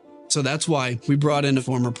 So that's why we brought in a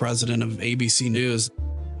former president of ABC News.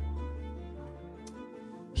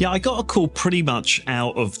 Yeah, I got a call pretty much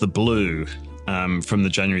out of the blue from the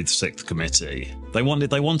January 6th committee. They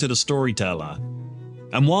wanted a storyteller.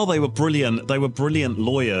 And while they were brilliant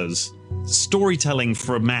lawyers, storytelling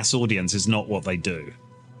for a mass audience is not what they do.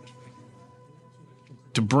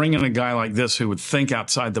 to bring in a guy like this who would think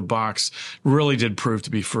outside the box really did prove to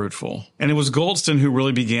be fruitful. And it was Goldston who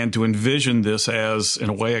really began to envision this as, in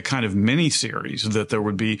a way, a kind of mini-series, that there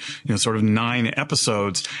would be, sort of 9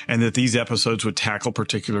 episodes, and that these episodes would tackle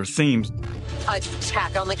particular themes.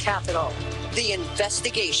 Attack on the Capitol. The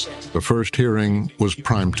investigation. The first hearing was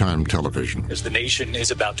primetime television. As the nation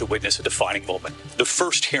is about to witness a defining moment, the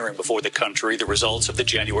first hearing before the country, the results of the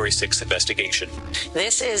January 6th investigation.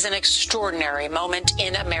 This is an extraordinary moment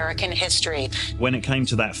in American history. When it came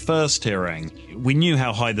to that first hearing, we knew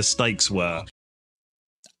how high the stakes were.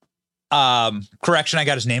 Correction, I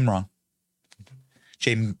got his name wrong.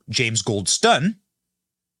 James Goldston.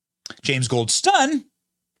 James Goldston.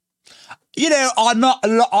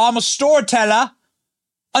 I'm a storyteller,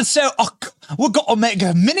 and so we've got to make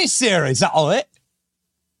a mini-series out of it.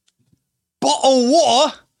 Bottle of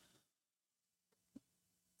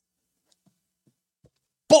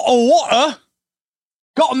water.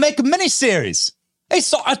 Got to make a mini-series.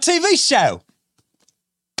 It's like a TV show.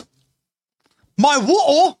 My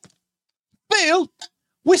water filled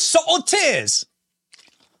with salted tears.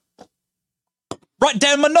 Right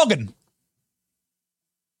down my noggin.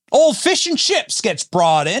 Old fish and chips gets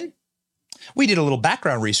brought in. We did a little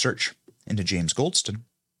background research into James Goldston.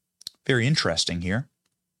 Very interesting here.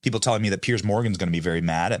 People telling me that Piers Morgan's going to be very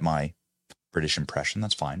mad at my British impression.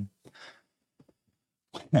 That's fine.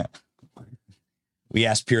 We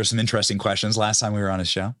asked Piers some interesting questions last time we were on his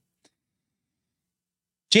show.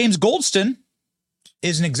 James Goldston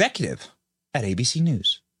is an executive at ABC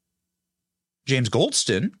News. James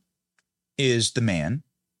Goldston is the man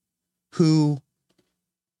who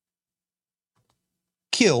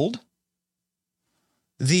killed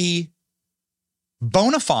the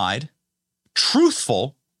bona fide,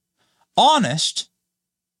 truthful, honest,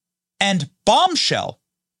 and bombshell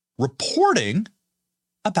reporting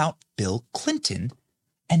about Bill Clinton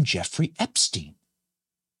and Jeffrey Epstein.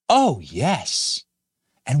 Oh, yes.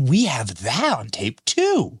 And we have that on tape,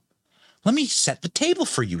 too. Let me set the table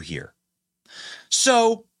for you here.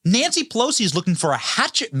 So Nancy Pelosi is looking for a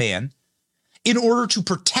hatchet man in order to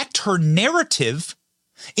protect her narrative,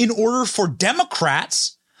 in order for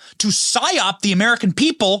Democrats to psyop the American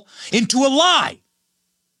people into a lie.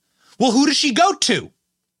 Well, who does she go to?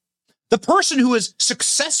 The person who has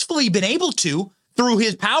successfully been able to, through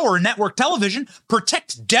his power in network television,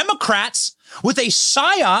 protect Democrats with a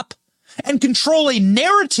psyop and control a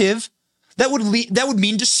narrative that would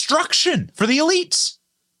mean destruction for the elites.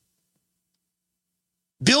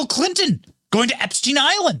 Bill Clinton going to Epstein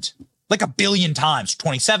Island like 1 billion times,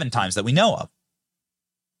 27 times that we know of.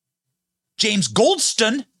 James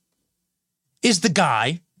Goldston is the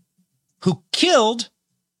guy who killed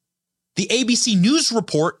the ABC News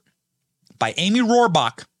report by Amy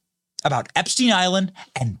Rohrbach about Epstein Island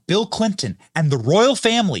and Bill Clinton and the royal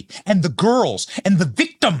family and the girls and the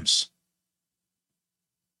victims.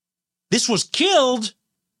 This was killed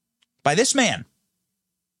by this man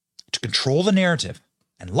to control the narrative.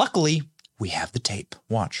 And luckily, we have the tape.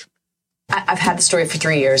 Watch. I've had the story for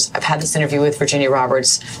 3 years. I've had this interview with Virginia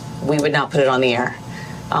Roberts. We would not put it on the air.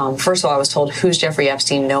 First of all, I was told, who's Jeffrey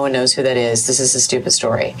Epstein? No one knows who that is. This is a stupid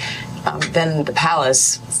story. Then the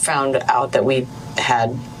palace found out that we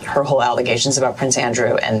had her whole allegations about Prince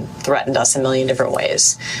Andrew and threatened us a million different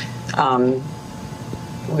ways.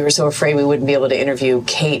 We were so afraid we wouldn't be able to interview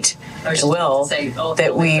Kate and Will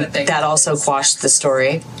that also quashed the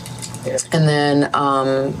story. And then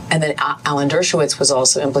Alan Dershowitz was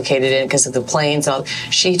also implicated in it because of the planes.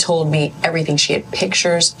 She told me everything. She had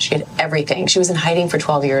pictures. She had everything. She was in hiding for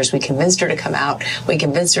 12 years. We convinced her to come out. We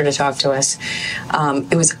convinced her to talk to us.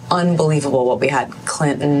 It was unbelievable what we had.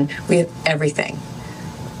 Clinton. We had everything.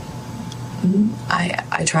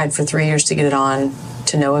 I tried for 3 years to get it on,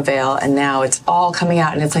 to no avail, and now it's all coming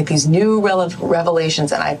out, and it's like these new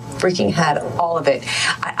revelations, and I freaking had all of it.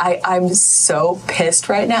 I'm so pissed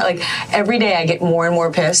right now. Like, every day I get more and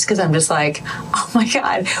more pissed because I'm just like, oh my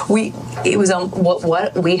God,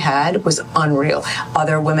 what we had was unreal.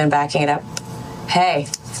 Other women backing it up. Hey,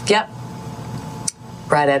 yep.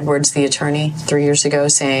 Brad Edwards, the attorney, 3 years ago,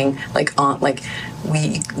 saying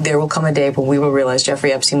there will come a day when we will realize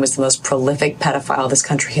Jeffrey Epstein was the most prolific pedophile this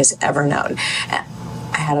country has ever known.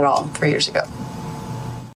 I had it all 3 years ago.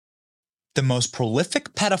 The most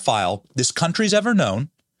prolific pedophile this country's ever known.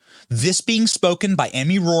 This being spoken by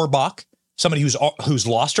Amy Rohrbach, somebody who's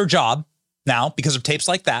lost her job now because of tapes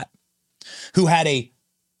like that, who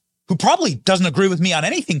probably doesn't agree with me on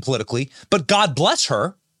anything politically, but God bless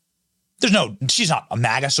her. She's not a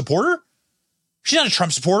MAGA supporter. She's not a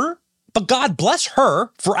Trump supporter, but God bless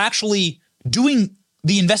her for actually doing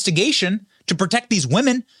the investigation to protect these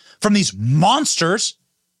women from these monsters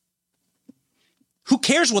Who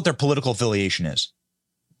cares what their political affiliation is?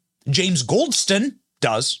 James Goldston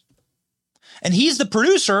does. And he's the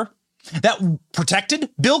producer that protected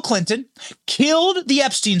Bill Clinton, killed the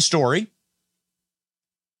Epstein story.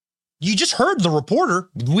 You just heard the reporter.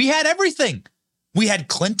 We had everything. We had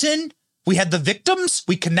Clinton. We had the victims.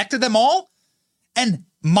 We connected them all. And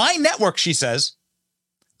my network, she says,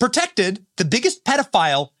 protected the biggest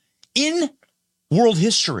pedophile in world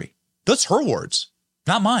history. That's her words,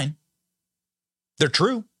 not mine. They're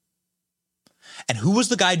true. And who was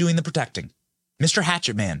the guy doing the protecting? Mr.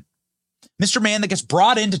 Hatchet Man. Mr. Man that gets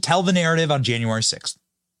brought in to tell the narrative on January 6th.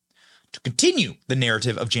 To continue the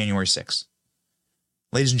narrative of January 6th.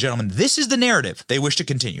 Ladies and gentlemen, this is the narrative they wish to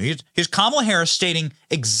continue. Here's Kamala Harris stating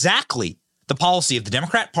exactly the policy of the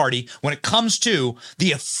Democrat Party when it comes to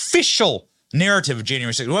the official narrative of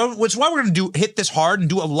January 6th. Well, which is why we're going to hit this hard and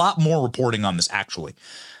do a lot more reporting on this, actually.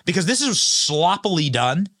 Because this is sloppily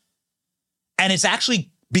done, and it's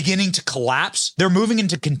actually beginning to collapse. They're moving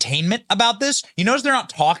into containment about this. You notice they're not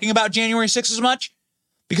talking about January 6th as much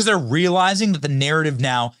because they're realizing that the narrative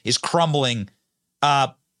now is crumbling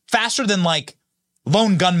faster than like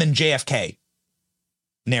lone gunman JFK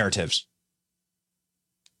narratives.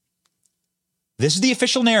 This is the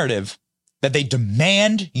official narrative that they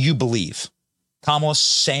demand you believe. Kamala's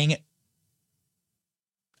saying it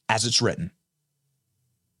as it's written.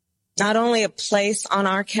 Not only a place on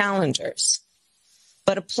our calendars,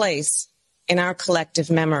 but a place in our collective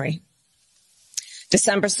memory.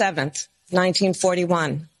 December 7th,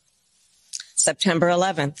 1941. September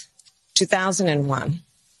 11th, 2001.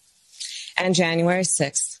 And January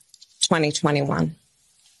 6th, 2021.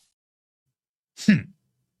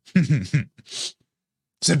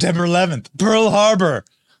 September 11th, Pearl Harbor,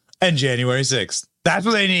 and January 6th. That's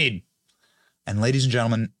what they need. And ladies and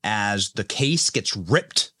gentlemen, as the case gets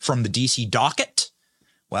ripped from the DC docket,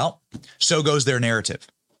 well, so goes their narrative.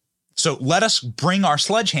 So let us bring our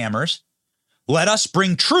sledgehammers. Let us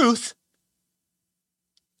bring truth,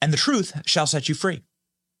 and the truth shall set you free.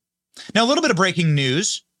 Now, a little bit of breaking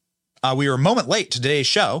news. We were a moment late to today's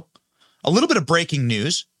show. A little bit of breaking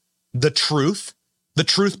news. The truth. The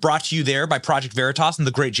truth brought to you there by Project Veritas and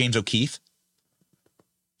the great James O'Keefe.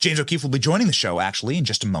 James O'Keefe will be joining the show, actually, in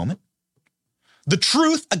just a moment. The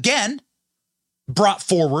truth, again, brought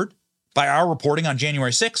forward by our reporting on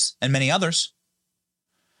January 6th and many others.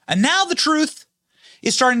 And now the truth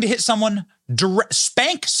is starting to hit someone,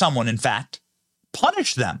 spank someone, in fact,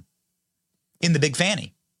 punish them in the Big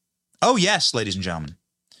Fani. Oh, yes, ladies and gentlemen.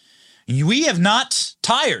 We have not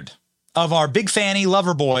tired of our Big Fani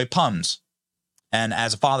lover boy puns. And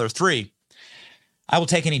as a father of three, I will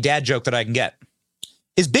take any dad joke that I can get.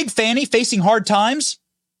 Is Big Fani facing hard times?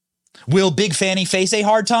 Will Big Fani face a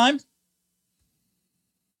hard time?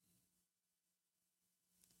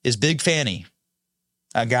 Is Big Fani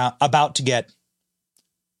about to get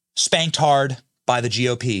spanked hard by the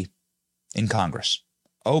GOP in Congress?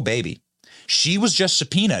 Oh, baby. She was just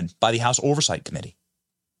subpoenaed by the House Oversight Committee.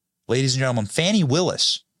 Ladies and gentlemen, Fani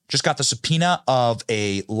Willis just got the subpoena of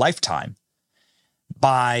a lifetime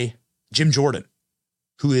by Jim Jordan,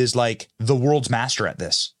 who is like the world's master at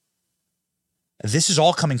this. This is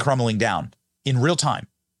all coming crumbling down in real time.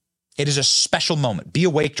 It is a special moment. Be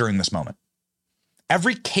awake during this moment.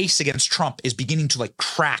 Every case against Trump is beginning to like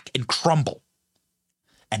crack and crumble.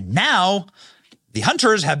 And now the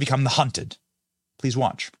hunters have become the hunted. Please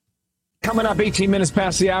watch. Coming up 18 minutes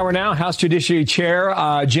past the hour now, House Judiciary Chair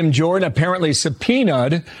Jim Jordan apparently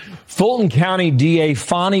subpoenaed Fulton County DA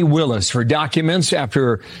Fani Willis for documents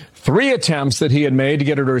after 3 attempts that he had made to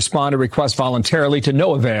get her to respond to requests voluntarily to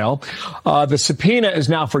no avail. The subpoena is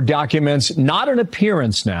now for documents, not an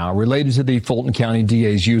appearance now, related to the Fulton County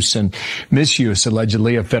DA's use and misuse,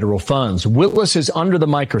 allegedly, of federal funds. Willis is under the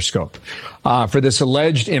microscope for this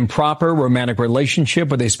alleged improper romantic relationship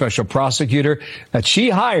with a special prosecutor that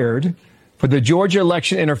she hired for the Georgia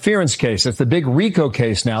election interference case. That's the big RICO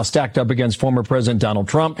case now, stacked up against former President Donald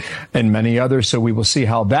Trump and many others. So we will see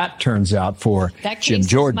how that turns out for Jim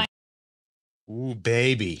Jordan. Ooh,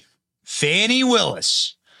 baby. Fani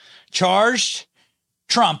Willis charged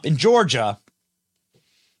Trump in Georgia.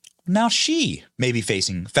 Now she may be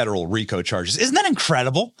facing federal RICO charges. Isn't that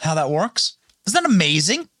incredible how that works? Isn't that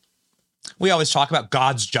amazing? We always talk about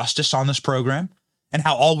God's justice on this program and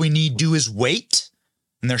how all we need do is wait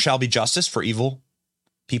and there shall be justice for evil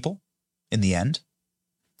people in the end.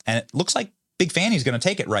 And it looks like Big Fani's going to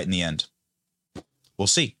take it right in the end. We'll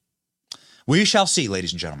see. We shall see,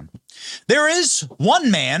 ladies and gentlemen. There is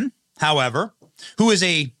one man, however, who is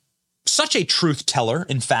such a truth teller,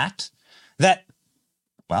 in fact, that,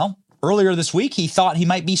 well, earlier this week, he thought he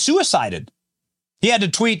might be suicided. He had to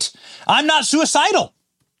tweet, "I'm not suicidal."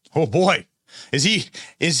 Oh boy. Is he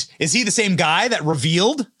the same guy that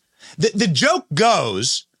revealed? The joke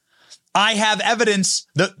goes, I have evidence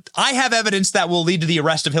that will lead to the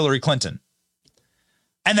arrest of Hillary Clinton.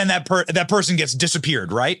 And then that person gets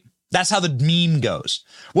disappeared, right? That's how the meme goes.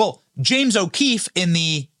 Well, James O'Keefe in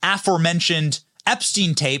the aforementioned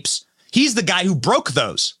Epstein tapes, he's the guy who broke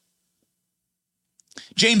those.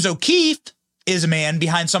 James O'Keefe is a man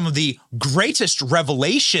behind some of the greatest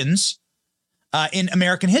revelations in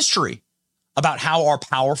American history about how our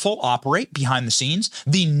powerful operate behind the scenes,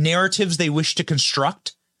 the narratives they wish to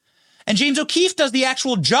construct. And James O'Keefe does the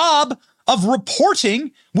actual job of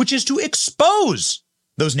reporting, which is to expose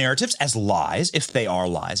those narratives as lies, if they are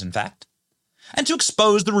lies, in fact, and to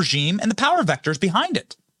expose the regime and the power vectors behind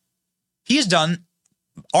it. He has done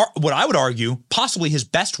what I would argue possibly his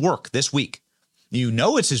best work this week. You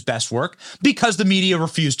know it's his best work because the media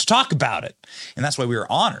refused to talk about it. And that's why we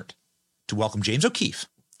are honored to welcome James O'Keefe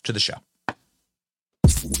to the show.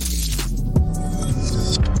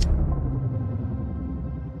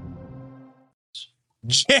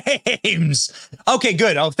 James. Okay,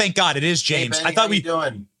 good. Oh, thank God it is James. Hey, Benny,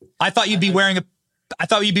 doing? I thought you'd be wearing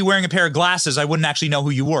a pair of glasses. I wouldn't actually know who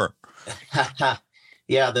you were.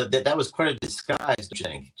 Yeah, that was quite a disguise, I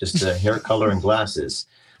think. Just hair color and glasses.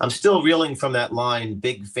 I'm still reeling from that line,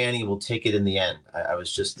 "Big Fani will take it in the end." I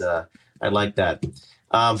was just, I like that.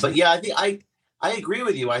 But yeah, I agree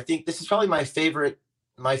with you. I think this is probably my favorite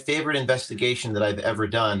investigation that I've ever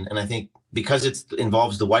done. And I think because it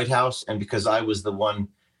involves the White House and because I was the one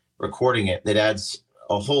recording it, that adds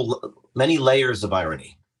many layers of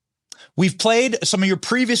irony. We've played some of your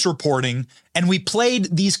previous reporting, and we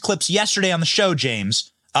played these clips yesterday on the show,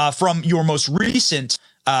 James, from your most recent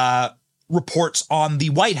reports on the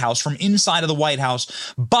White House, from inside of the White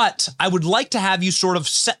House. But I would like to have you sort of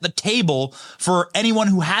set the table for anyone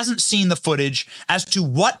who hasn't seen the footage as to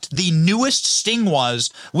what the newest sting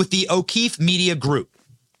was with the O'Keefe Media Group.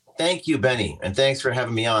 Thank you, Benny, and thanks for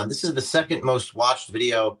having me on. This is the second most watched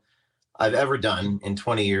video I've ever done in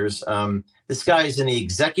 20 years. This guy is in the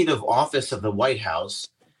executive office of the White House.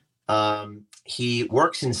 He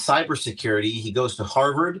works in cybersecurity. He goes to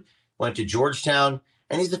Harvard, went to Georgetown,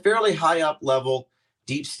 and he's a fairly high up level,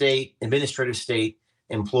 deep state, administrative state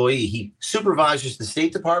employee. He supervises the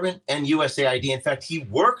State Department and USAID. In fact, he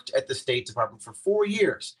worked at the State Department for 4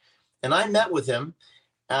 years. And I met with him,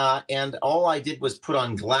 and all I did was put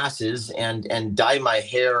on glasses and dye my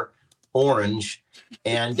hair orange.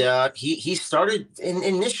 And he started,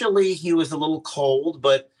 initially he was a little cold,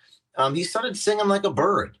 but he started singing like a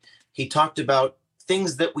bird. He talked about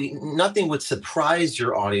things that nothing would surprise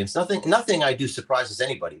your audience. Nothing I do surprises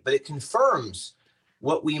anybody, but it confirms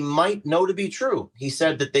what we might know to be true. He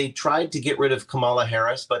said that they tried to get rid of Kamala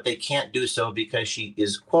Harris, but they can't do so because she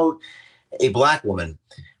is, quote, a black woman,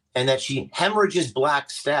 and that she hemorrhages black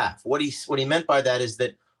staff. What he meant by that is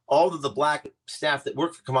that all of the black staff that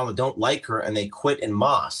work for Kamala don't like her and they quit en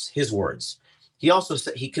masse, his words. He also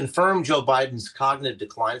said he confirmed Joe Biden's cognitive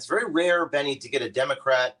decline. It's very rare, Benny, to get a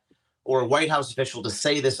Democrat or a White House official to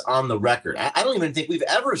say this on the record. I don't even think we've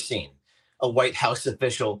ever seen a White House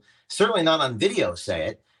official, certainly not on video, say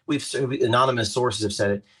it. Anonymous sources have said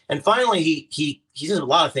it. And finally, he says a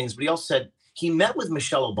lot of things, but he also said he met with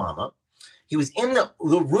Michelle Obama. He was in the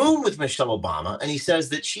room with Michelle Obama, and he says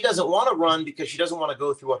that she doesn't want to run because she doesn't want to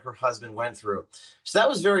go through what her husband went through. So that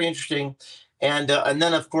was very interesting. And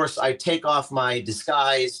then, of course, I take off my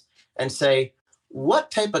disguise and say,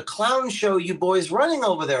 what type of clown show you boys running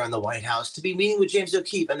over there in the White House to be meeting with James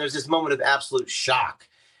O'Keefe? And there's this moment of absolute shock.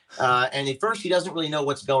 And at first, he doesn't really know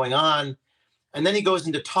what's going on. And then he goes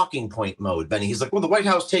into talking point mode, Benny. He's like, well, the White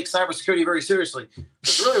House takes cybersecurity very seriously.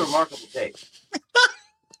 It's a really remarkable take.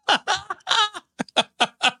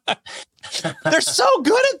 They're so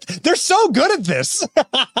good at this.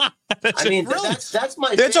 I mean, that's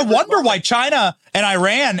my. It's a wonder why China and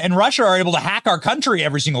Iran and Russia are able to hack our country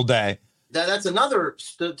every single day. That's another.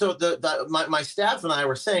 My staff and I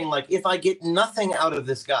were saying, like, if I get nothing out of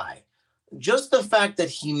this guy, just the fact that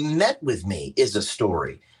he met with me is a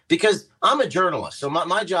story, because I'm a journalist. So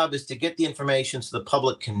my job is to get the information so the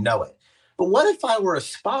public can know it. But what if I were a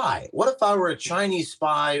spy? What if I were a Chinese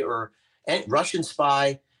spy or a Russian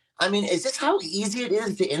spy? I mean, is this how easy it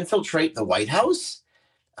is to infiltrate the White House?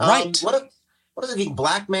 Right. What is it being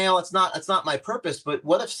blackmail? It's not my purpose. But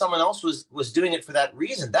what if someone else was doing it for that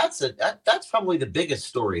reason? That's probably the biggest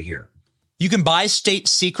story here. You can buy state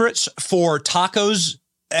secrets for tacos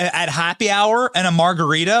at happy hour and a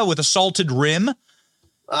margarita with a salted rim.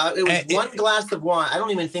 It was one glass of wine. I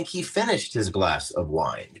don't even think he finished his glass of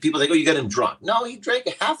wine. People think, oh, you got him drunk. No, he drank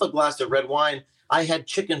half a glass of red wine. I had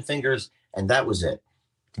chicken fingers, and that was it.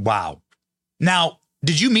 Wow. Now,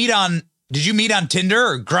 did you meet on Tinder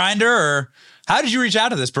or Grindr, or how did you reach out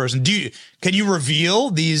to this person? Can you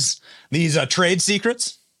reveal these trade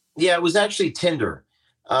secrets? Yeah, it was actually Tinder.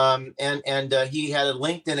 And he had a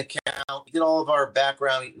LinkedIn account. He did all of our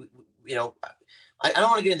background. You know, I don't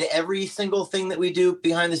want to get into every single thing that we do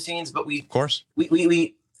behind the scenes, but we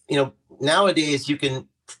you know, nowadays you can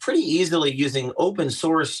pretty easily, using open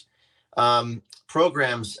source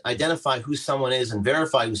programs, identify who someone is and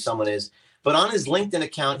verify who someone is. But on his LinkedIn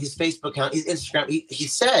account, his Facebook account, his Instagram, he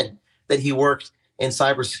said that he worked in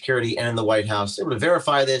cybersecurity and in the White House. Able to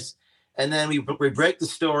verify this. And then we break the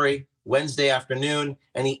story Wednesday afternoon,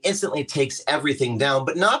 and he instantly takes everything down,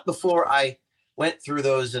 but not before I went through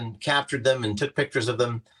those and captured them and took pictures of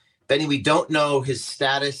them. Benny, we don't know his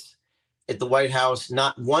status at the White House.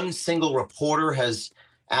 Not one single reporter has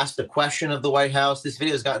asked a question of the White House. This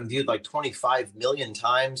video has gotten viewed like 25 million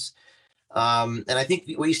times. And I think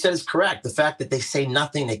what you said is correct. The fact that they say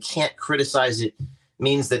nothing, they can't criticize it,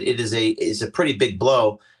 means that it is a pretty big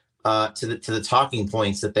blow to the talking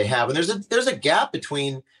points that they have. And there's a gap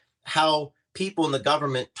between how people in the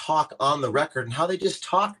government talk on the record and how they just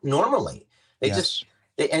talk normally. And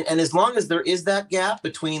as long as there is that gap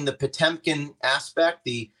between the Potemkin aspect,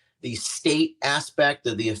 the state aspect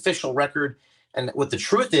of the official record, and what the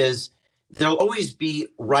truth is, there'll always be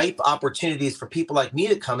ripe opportunities for people like me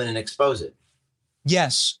to come in and expose it.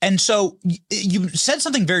 Yes. And so you said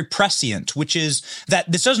something very prescient, which is that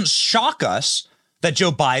this doesn't shock us that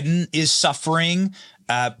Joe Biden is suffering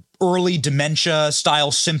early dementia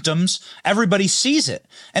style symptoms. Everybody sees it.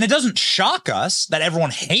 And it doesn't shock us that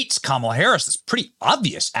everyone hates Kamala Harris. It's pretty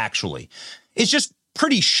obvious, actually. It's just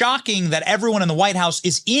pretty shocking that everyone in the White House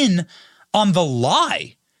is in on the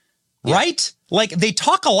lie, right? Like, they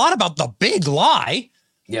talk a lot about the big lie.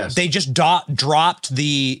 Yes. They just dropped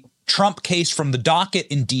the Trump case from the docket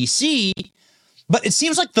in D.C., but it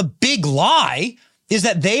seems like the big lie is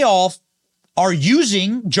that they all are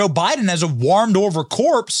using Joe Biden as a warmed over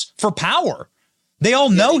corpse for power. They all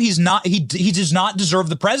know he does not deserve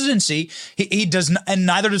the presidency. He does not, and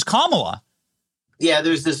neither does Kamala. Yeah,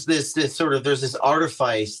 there's this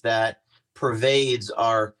artifice that pervades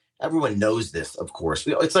everyone knows this, of course.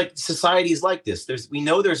 It's like society is like this. We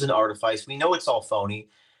know there's an artifice. We know it's all phony.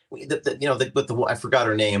 I forgot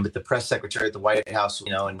her name, but the press secretary at the White House,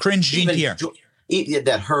 and Cringe Jean-Pierre.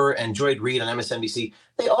 That her and Joy Reid on MSNBC,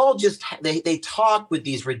 they all just they talk with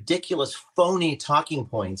these ridiculous, phony talking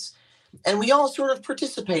points, and we all sort of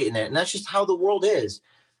participate in it, and that's just how the world is.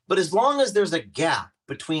 But as long as there's a gap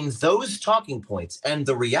between those talking points and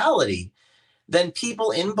the reality, then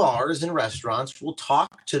people in bars and restaurants will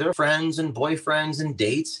talk to their friends and boyfriends and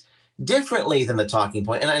dates differently than the talking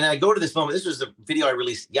point. And I go to this moment. This was the video I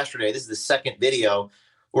released yesterday. This is the second video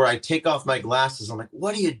where I take off my glasses. I'm like,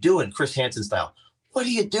 what are you doing? Chris Hansen style. What are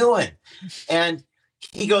you doing? And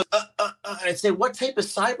he goes, I say, what type of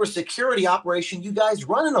cybersecurity operation you guys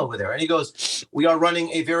running over there? And he goes, we are running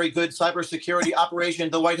a very good cybersecurity operation.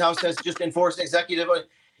 The White House has just enforced executive.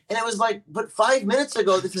 And it was like, but 5 minutes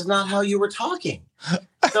ago, this is not how you were talking.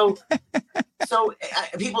 So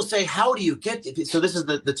people say, how do you get – so this is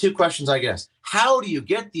the two questions, I guess. How do you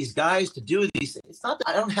get these guys to do these things? It's not that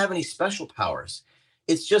I don't have any special powers.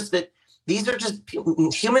 It's just that these are just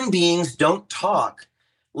 – human beings don't talk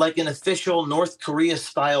like an official North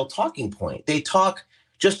Korea-style talking point. They talk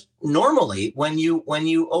just normally when you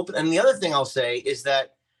open – and the other thing I'll say is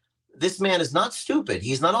that this man is not stupid.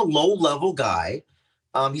 He's not a low-level guy.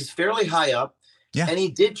 He's fairly high up. Yeah. And he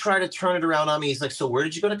did try to turn it around on me. He's like, so where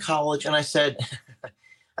did you go to college? And I said,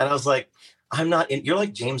 and I was like, I'm not, you're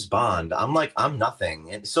like James Bond. I'm like, I'm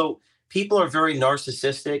nothing. And so people are very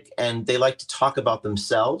narcissistic and they like to talk about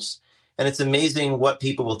themselves. And it's amazing what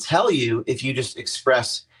people will tell you if you just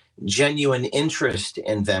express genuine interest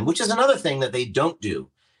in them, which is another thing that they don't do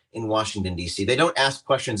in Washington, D.C. They don't ask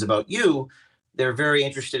questions about you. They're very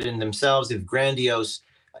interested in themselves. They have grandiose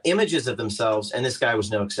images of themselves. And this guy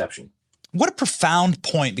was no exception. What a profound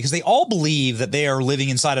point, because they all believe that they are living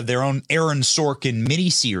inside of their own Aaron Sorkin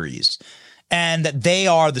miniseries and that they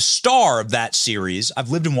are the star of that series. I've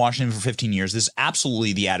lived in Washington for 15 years. This is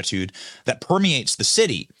absolutely the attitude that permeates the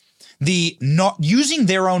city. Using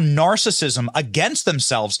their own narcissism against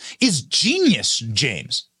themselves is genius,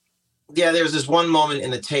 James. Yeah, there's this one moment in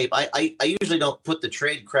the tape. I usually don't put the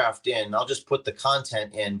tradecraft in. I'll just put the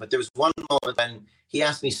content in. But there was one moment when he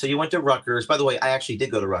asked me, so you went to Rutgers. By the way, I actually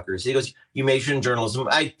did go to Rutgers. He goes, you majored in journalism.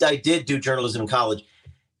 I did do journalism in college.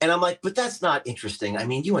 And I'm like, but that's not interesting. I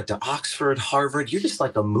mean, you went to Oxford, Harvard. You're just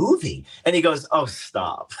like a movie. And he goes, oh,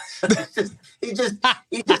 stop. he just,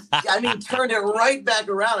 I mean, turned it right back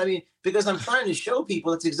around. I mean, because I'm trying to show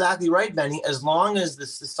people it's exactly right, Benny. As long as the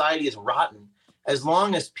society is rotten, as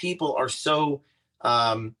long as people are so,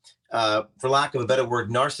 for lack of a better word,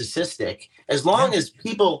 narcissistic, as long as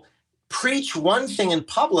people preach one thing in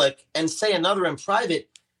public and say another in private,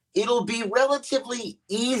 it'll be relatively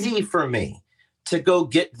easy for me to go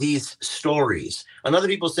get these stories. And other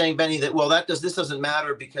people saying, Benny, that, well, this doesn't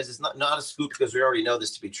matter because it's not a scoop because we already know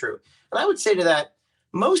this to be true. And I would say to that,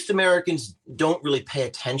 most Americans don't really pay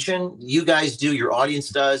attention. You guys do, your audience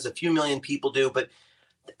does, a few million people do. But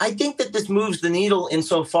I think that this moves the needle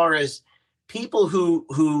insofar as people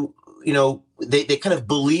who you know, they kind of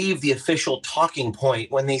believe the official talking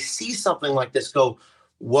point when they see something like this go,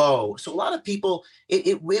 whoa. So a lot of people,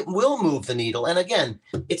 it will move the needle. And again,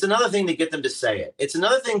 it's another thing to get them to say it. It's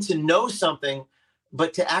another thing to know something,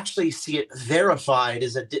 but to actually see it verified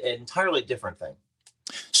is an entirely different thing.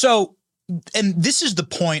 So, and this is the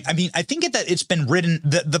point. I mean, I think that it's been written,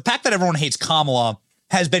 the fact that everyone hates Kamala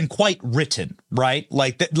has been quite written, right?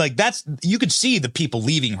 Like that's, you could see the people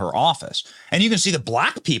leaving her office, and you can see the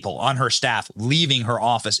black people on her staff leaving her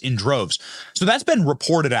office in droves. So that's been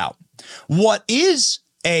reported out. What is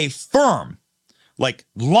a firm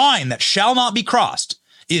line that shall not be crossed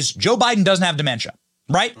is Joe Biden doesn't have dementia,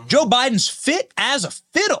 right? Mm-hmm. Joe Biden's fit as a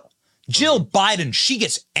fiddle. Jill Biden, she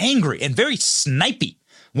gets angry and very snipey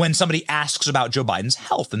when somebody asks about Joe Biden's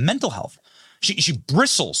health and mental health. She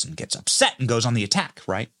bristles and gets upset and goes on the attack,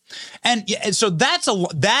 right? And so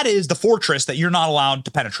that is the fortress that you're not allowed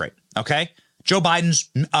to penetrate, okay? Joe Biden's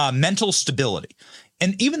mental stability.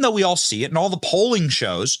 And even though we all see it and all the polling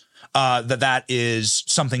shows that is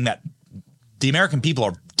something that the American people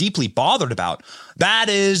are deeply bothered about,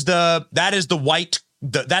 that's the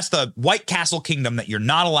White Castle kingdom that you're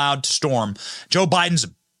not allowed to storm. Joe Biden's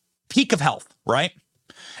peak of health, right?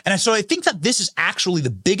 And so I think that this is actually the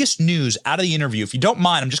biggest news out of the interview. If you don't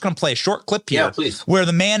mind, I'm just going to play a short clip here. Yeah, please. Where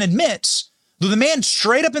the man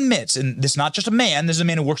straight up admits, and this is not just a man, this is a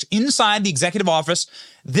man who works inside the executive office.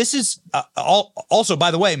 This is also, by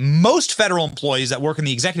the way, most federal employees that work in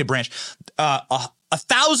the executive branch,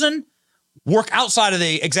 1,000 work outside of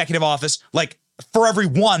the executive office, for every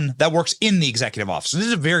one that works in the executive office. So this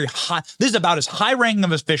is about as high ranking of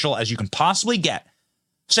an official as you can possibly get,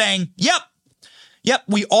 saying, Yep,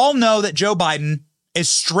 we all know that Joe Biden is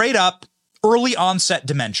straight up early onset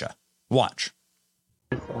dementia. Watch.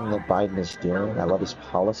 Everything that Biden is doing, I love his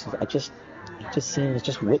policies.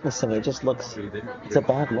 Just witnessing it, just looks, it's a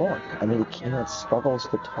bad look. I mean, he struggles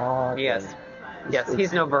to talk. Yes,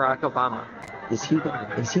 he's no Barack Obama. Is he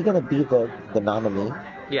going to be the nominee?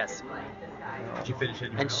 Yes.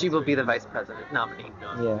 And she will be the vice president nominee.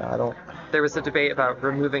 Yeah, There was a debate about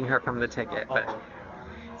removing her from the ticket, but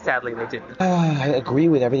sadly, they didn't. I agree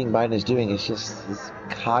with everything Biden is doing. It's just his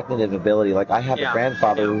cognitive ability. I have a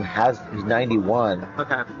grandfather who's 91.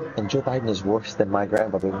 Okay. And Joe Biden is worse than my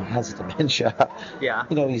grandfather who has dementia. Yeah.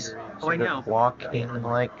 He's sort of walking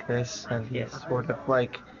like this, and he's sort of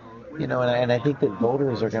and I think that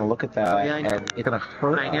voters are going to look at that, and it's going to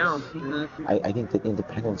hurt us. Mm-hmm. I think that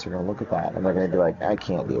independents are going to look at that, and they're going to be like, I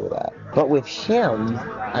can't deal with that. But with him,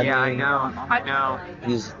 I know.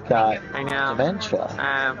 He's got dementia.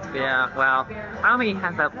 Well, I don't think he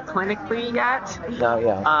has that clinically yet. No,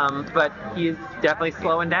 yeah. But he's definitely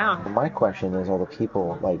slowing down. My question is, are the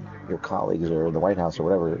people, like your colleagues or in the White House or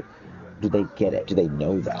whatever, do they get it? Do they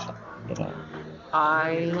know that?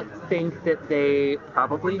 I think that they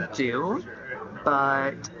probably do,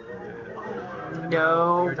 but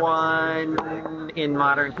no one in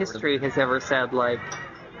modern history has ever said,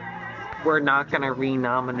 we're not going to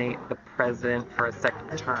renominate the president for a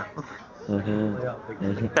second term.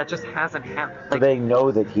 Mm-hmm. That just hasn't happened. So they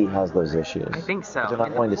know that he has those issues. I think so. They're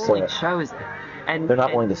not willing to say it. Shows it. And they're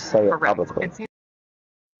not willing to say it publicly.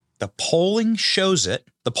 The polling shows it.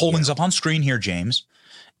 The polling's up on screen here, James.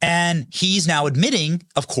 And he's now admitting,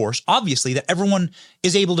 of course, obviously, that everyone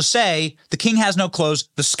is able to say the king has no clothes,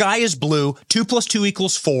 the sky is blue, 2 + 2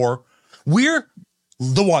 = 4. We're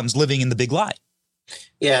the ones living in the big lie.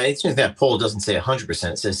 Yeah, it's just that poll doesn't say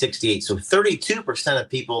 100%, it says 68. So 32% of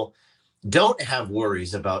people don't have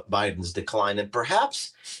worries about Biden's decline. And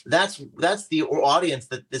perhaps that's the audience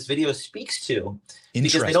that this video speaks to.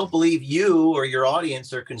 Because they don't believe you or your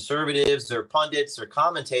audience are conservatives or pundits or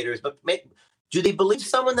commentators, but do they believe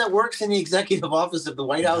someone that works in the executive office of the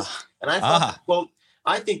White House? And I thought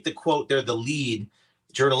the quote, they're the lead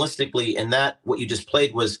journalistically, and that what you just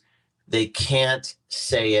played was they can't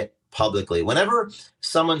say it publicly. Whenever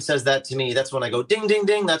someone says that to me, that's when I go ding, ding,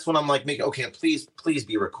 ding. That's when I'm like, okay, please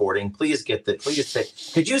be recording. Please get that. Please say,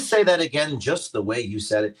 could you say that again just the way you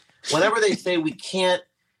said it? Whenever they say we can't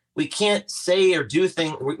say or do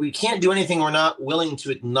things, we can't do anything we're not willing to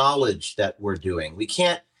acknowledge that we're doing. We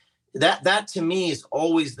can't. That to me is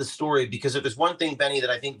always the story, because if there's one thing, Benny, that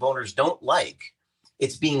I think voters don't like,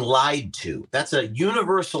 it's being lied to. That's a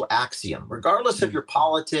universal axiom, regardless of your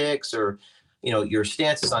politics or your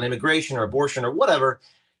stances on immigration or abortion or whatever.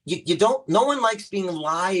 You don't. No one likes being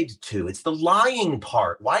lied to. It's the lying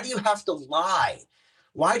part. Why do you have to lie?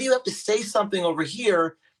 Why do you have to say something over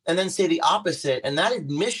here and then say the opposite? And that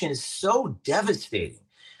admission is so devastating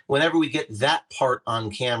whenever we get that part on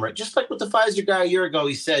camera. Just like with the Pfizer guy a year ago,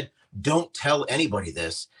 he said, "Don't tell anybody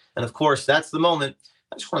this." And of course, that's the moment.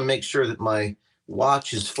 I just want to make sure that my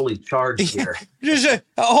watch is fully charged here.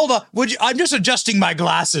 Hold on. I'm just adjusting my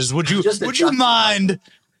glasses. Would you mind?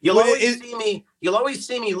 You'll always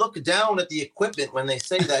see me look down at the equipment when they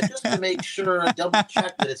say that, just to make sure, double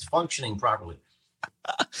check that it's functioning properly.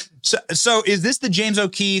 So is this the James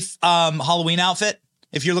O'Keefe Halloween outfit?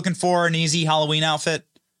 If you're looking for an easy Halloween outfit,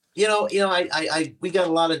 we got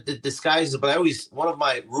a lot of disguises, but one of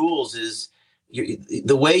my rules is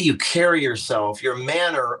the way you carry yourself, your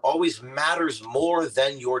manner always matters more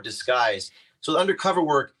than your disguise. So the undercover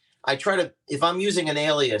work, I try to, if I'm using an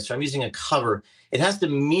alias or I'm using a cover, it has to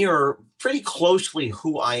mirror pretty closely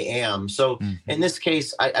who I am. So in this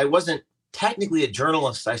case, I wasn't technically a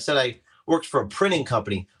journalist. I said I worked for a printing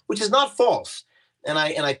company, which is not false. And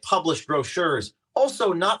I published brochures,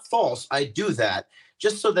 also not false. I do that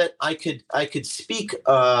just so that I could speak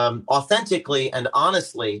authentically and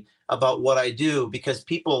honestly about what I do, because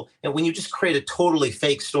people, and when you just create a totally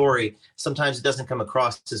fake story, sometimes it doesn't come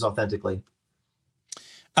across as authentically.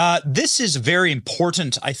 This is a very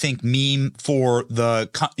important, I think, meme for for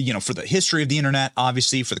the history of the internet,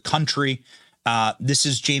 obviously for the country. This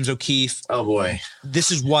is James O'Keefe. Oh boy. This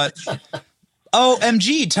is what,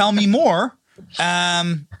 OMG, tell me more.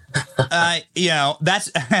 That's,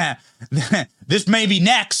 this may be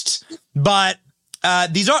next, but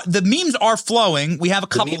the memes are flowing. We have a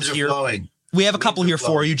couple here. Flowing. We have a couple here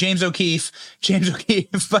for you. James O'Keefe,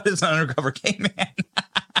 but it's an undercover gay man.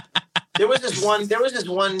 There was this one.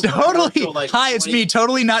 Totally. Hi, it's me.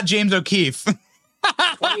 Totally not James O'Keefe.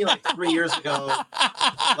 3 years ago.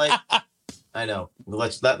 I know.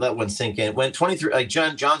 Let's let that one sink in. When 23,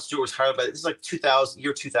 Jon Stewart was hired by. This is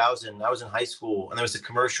year 2000. I was in high school, and there was a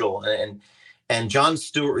commercial, and Jon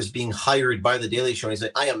Stewart was being hired by the Daily Show, and he's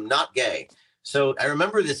like, "I am not gay." So I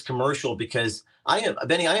remember this commercial because I am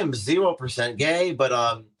 0% gay, but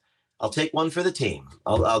I'll take one for the team.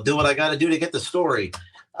 I'll do what I got to do to get the story.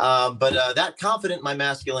 But that confident in my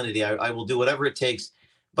masculinity, I will do whatever it takes.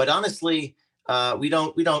 But honestly, we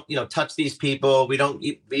don't touch these people. We don't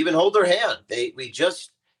even hold their hand.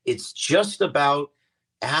 It's just about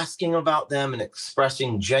asking about them and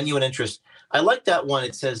expressing genuine interest. I like that one.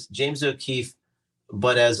 It says James O'Keefe,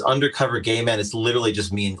 but as undercover gay man, it's literally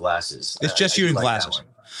just me in glasses. It's just you in glasses.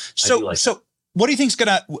 So what do you think's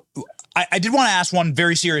gonna? I did want to ask one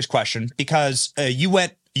very serious question, because you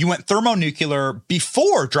went thermonuclear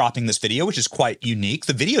before dropping this video, which is quite unique.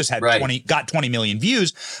 The videos had 20 million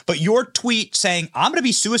views, but your tweet saying, "I'm going to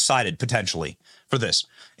be suicided potentially for this."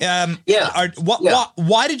 Why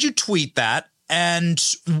did you tweet that?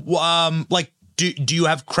 And do you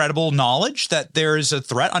have credible knowledge that there is a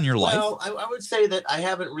threat on your life? Well, I would say that I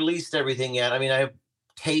haven't released everything yet. I mean, I have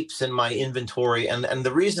tapes in my inventory, and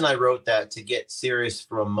the reason I wrote that, to get serious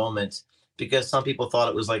for a moment, because some people thought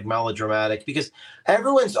it was melodramatic, because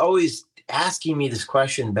everyone's always asking me this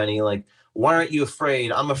question, Benny, like, why aren't you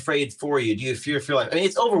afraid? I'm afraid for you. Do you fear for your life? I mean,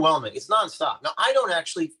 it's overwhelming. It's nonstop. Now, I don't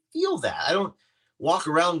actually feel that. I don't walk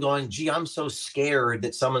around going, gee, I'm so scared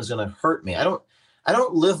that someone's going to hurt me. I don't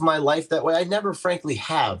live my life that way. I never frankly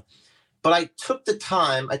have. But I took the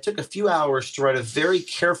time, I took a few hours to write a very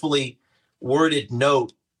carefully worded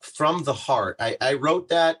note from the heart. I wrote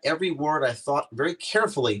that, every word I thought very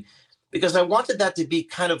carefully, because I wanted that to be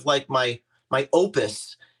kind of like my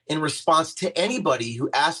opus in response to anybody who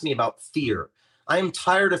asked me about fear. I am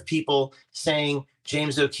tired of people saying,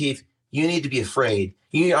 James O'Keefe, you need to be afraid.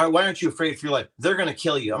 Why aren't you afraid for your life? They're going to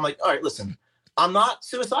kill you. I'm like, all right, listen, I'm not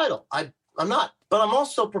suicidal. I'm not, but I'm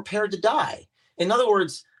also prepared to die. In other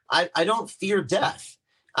words, I don't fear death.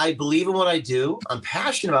 I believe in what I do. I'm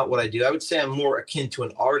passionate about what I do. I would say I'm more akin to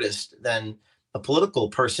an artist than a political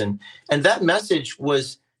person. And that message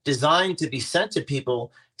was designed to be sent to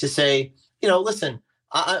people to say, listen,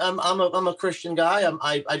 I'm a Christian guy.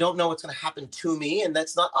 I don't know what's going to happen to me, and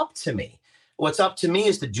that's not up to me. What's up to me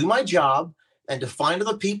is to do my job and to find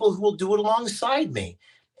other people who will do it alongside me.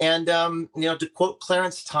 And, to quote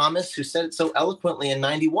Clarence Thomas, who said it so eloquently in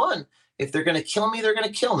 91, if they're going to kill me, they're going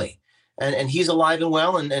to kill me. And he's alive and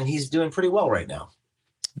well, and he's doing pretty well right now.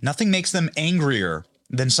 Nothing makes them angrier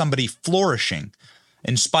than somebody flourishing.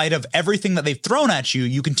 In spite of everything that they've thrown at you,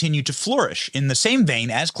 you continue to flourish. In the same vein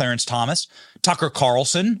as Clarence Thomas, Tucker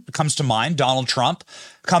Carlson comes to mind, Donald Trump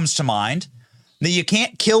comes to mind, that you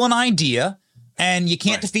can't kill an idea and you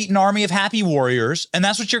can't defeat an army of happy warriors. And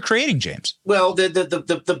that's what you're creating, James. Well,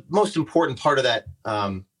 the most important part of that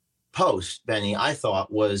post, Benny, I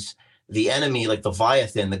thought, was the enemy, like the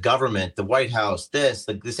Leviathan, the government, the White House, this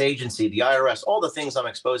agency, the IRS, all the things I'm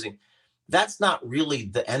exposing. That's not really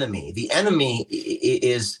the enemy. The enemy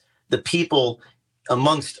is the people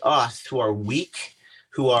amongst us who are weak,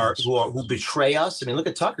 who betray us. I mean, look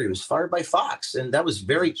at Tucker. He was fired by Fox, and that was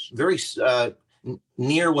very, very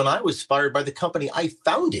near when I was fired by the company I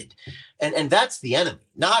founded. And that's the enemy,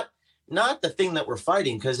 not the thing that we're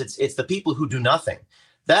fighting, because it's the people who do nothing.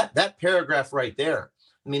 That paragraph right there.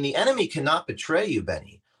 I mean, the enemy cannot betray you,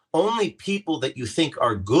 Benny. Only people that you think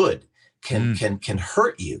are good can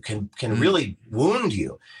hurt you, can really wound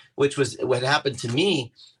you, which was what happened to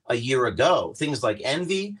me a year ago. Things like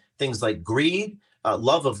envy, things like greed,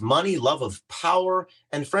 love of money, love of power,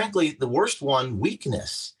 and frankly, the worst one,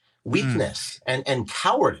 weakness and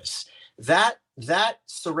cowardice. That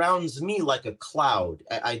surrounds me like a cloud.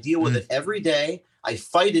 I deal with it every day. I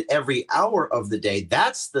fight it every hour of the day.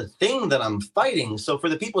 That's the thing that I'm fighting. So for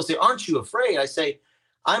the people who say, "Aren't you afraid?" I say,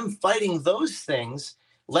 I'm fighting those things.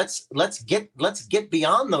 Let's get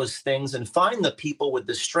beyond those things and find the people with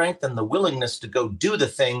the strength and the willingness to go do the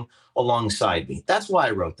thing alongside me. That's why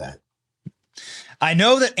I wrote that. I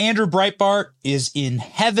know that Andrew Breitbart is in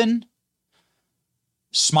heaven,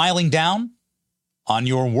 smiling down on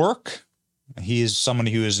your work. He is someone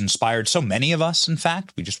who has inspired so many of us. In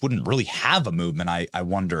fact, we just wouldn't really have a movement. I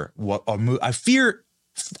wonder what I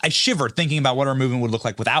shiver thinking about what our movement would look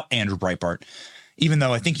like without Andrew Breitbart, even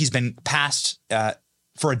though I think he's been passed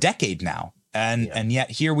for a decade now. And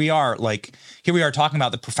yet here we are talking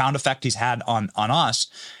about the profound effect he's had on us.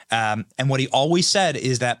 And what he always said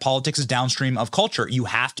is that politics is downstream of culture. You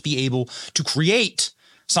have to be able to create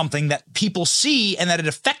something that people see and that it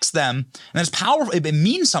affects them and it's powerful. It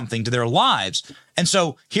means something to their lives. And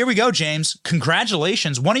so here we go, James.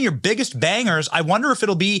 Congratulations. One of your biggest bangers. I wonder if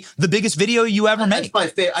it'll be the biggest video you ever made. I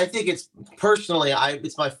think it's personally,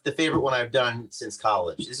 the favorite one I've done since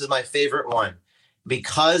college. This is my favorite one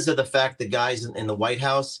because of the fact the guy's in the White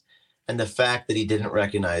House and the fact that he didn't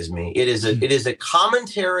recognize me. It is a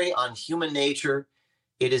commentary on human nature.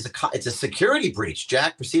 It's a security breach.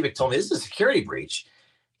 Jack Percevic told me this is a security breach.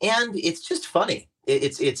 And it's just funny.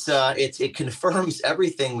 It confirms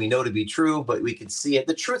everything we know to be true, but we can see it.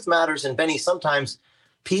 The truth matters. And Benny, sometimes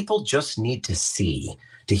people just need to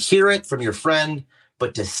hear it from your friend,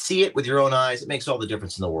 but to see it with your own eyes, it makes all the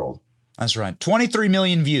difference in the world. That's right. 23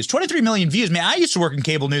 million views. 23 million views. Man, I used to work in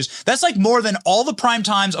cable news. That's like more than all the prime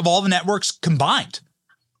times of all the networks combined.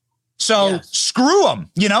 So screw them,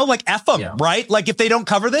 like F them, right? Like if they don't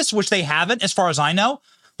cover this, which they haven't, as far as I know,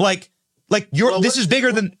 this is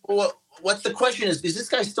bigger than. Well, what's the question is this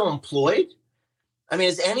guy still employed? I mean,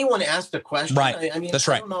 has anyone asked a question? Right. I mean, that's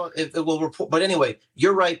I right. don't know if it will report, but anyway,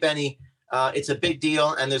 you're right, Benny. It's a big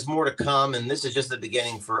deal and there's more to come. And this is just the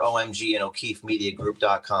beginning for OMG and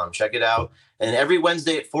O'KeefeMediaGroup.com. Check it out. And every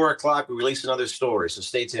Wednesday at 4:00, we release another story. So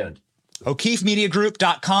stay tuned.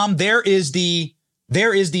 O'KeefeMediaGroup.com. There is the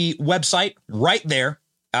website right there.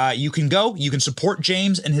 You can go, you can support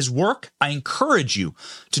James and his work. I encourage you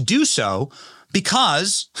to do so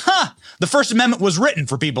because the First Amendment was written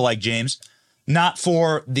for people like James, not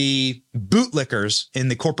for the bootlickers in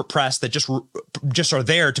the corporate press that just are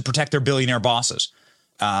there to protect their billionaire bosses.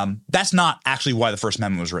 That's not actually why the First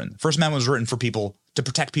Amendment was written. The First Amendment was written for people to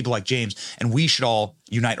protect people like James, and we should all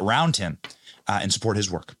unite around him and support his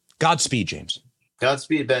work. Godspeed, James.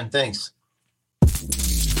 Godspeed, Ben. Thanks.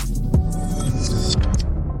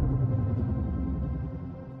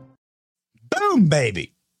 Boom,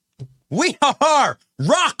 baby. We are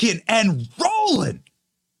rocking and rolling.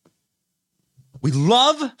 We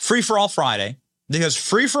love Free For All Friday because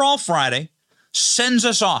Free For All Friday sends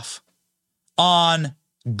us off on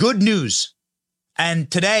good news.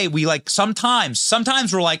 And today we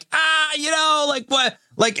sometimes we're like, what?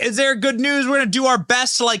 Is there good news? We're going to do our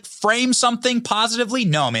best to frame something positively.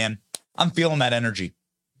 No, man, I'm feeling that energy.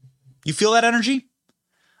 You feel that energy?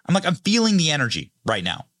 I'm feeling the energy right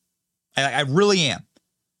now. I really am.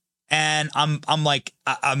 And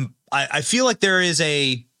I feel like there is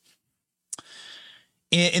in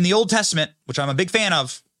the Old Testament, which I'm a big fan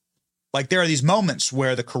of, Like, there are these moments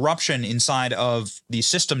where the corruption inside of these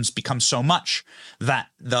systems becomes so much that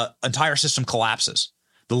the entire system collapses.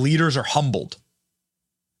 The leaders are humbled,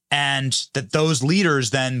 and that those leaders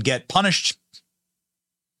then get punished.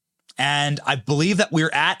 And I believe that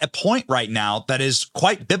we're at a point right now that is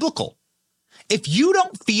quite biblical. If you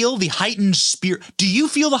don't feel the heightened spirit, do you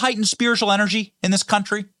feel the heightened spiritual energy in this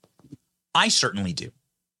country? I certainly do.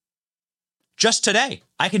 Just today,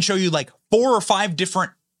 I can show you like 4 or 5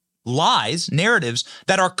 different lies, narratives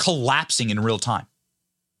that are collapsing in real time.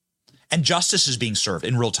 And justice is being served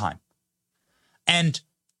in real time. And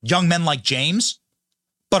young men like James,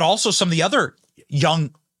 but also some of the other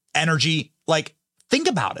young energy, like, think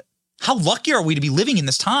about it. How lucky are we to be living in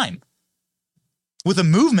this time with a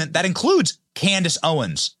movement that includes Candace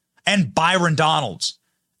Owens and Byron Donalds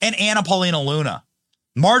and Anna Paulina Luna,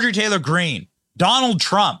 Marjorie Taylor Greene, Donald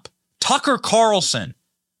Trump, Tucker Carlson.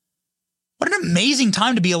 What an amazing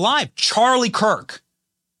time to be alive. Charlie Kirk.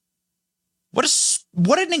 What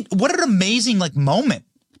an amazing like moment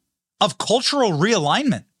of cultural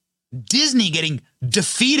realignment. Disney getting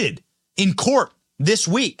defeated in court this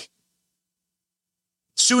week,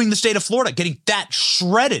 suing the state of Florida, getting that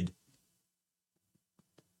shredded.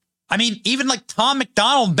 I mean, even like Tom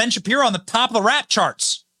McDonald and Ben Shapiro on the top of the rap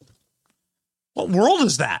charts. What world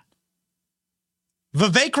is that?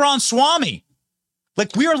 Vivek Ramaswamy.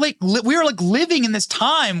 Like, we are living in this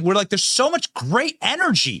time where like there's so much great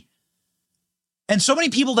energy and so many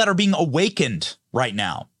people that are being awakened right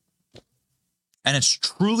now. And it's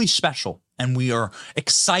truly special. And we are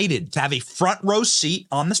excited to have a front row seat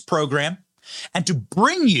on this program and to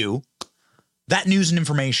bring you that news and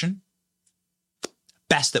information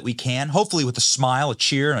best that we can, hopefully with a smile, a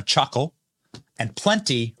cheer, and a chuckle, and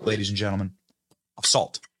plenty, ladies and gentlemen, of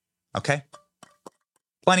salt. Okay?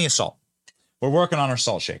 Plenty of salt. We're working on our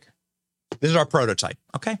salt shaker. This is our prototype.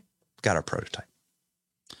 Okay? Got our prototype.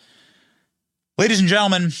 Ladies and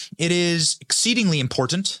gentlemen, it is exceedingly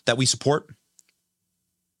important that we support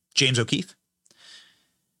James O'Keefe.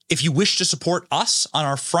 If you wish to support us on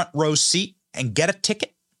our front row seat and get a ticket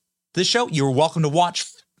to this show, you're welcome to watch,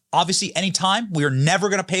 obviously, anytime. We are never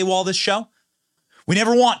going to paywall this show. We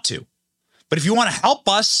never want to. But if you want to help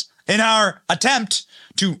us in our attempt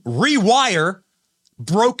to rewire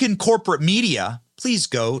broken corporate media, please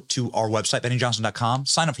go to our website, BennyJohnson.com.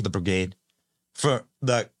 Sign up for the brigade. For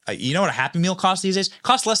the, you know what a Happy Meal costs these days? It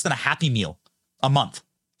costs less than a Happy Meal a month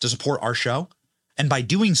to support our show. And by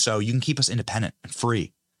doing so, you can keep us independent and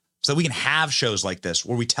free so that we can have shows like this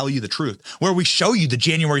where we tell you the truth, where we show you the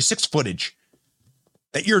January 6th footage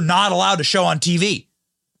that you're not allowed to show on TV.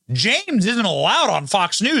 James isn't allowed on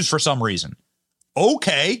Fox News for some reason.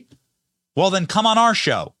 Okay, well then come on our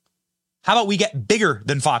show. How about we get bigger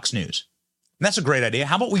than Fox News? And that's a great idea.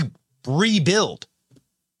 How about we rebuild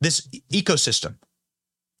this ecosystem?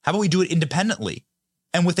 How about we do it independently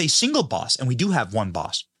and with a single boss? And we do have one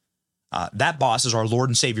boss. That boss is our Lord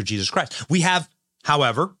and Savior, Jesus Christ. We have,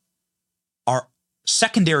 however, our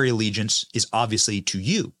secondary allegiance is obviously to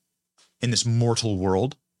you in this mortal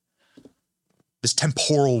world, this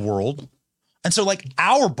temporal world. And so like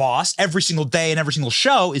our boss every single day and every single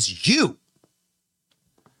show is you.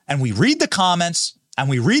 And we read the comments and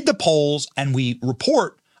we read the polls and we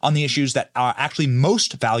report on the issues that are actually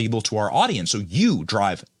most valuable to our audience. So you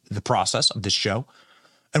drive the process of this show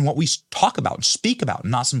and what we talk about and speak about,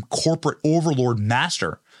 not some corporate overlord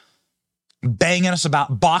master banging us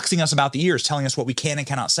about, boxing us about the ears, telling us what we can and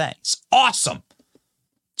cannot say. It's awesome.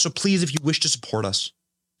 So please, if you wish to support us,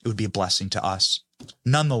 it would be a blessing to us.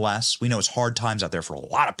 Nonetheless, we know it's hard times out there for a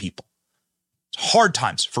lot of people. It's hard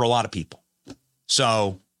times for a lot of people.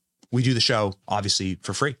 So we do the show, obviously,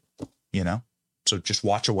 for free, you know? So just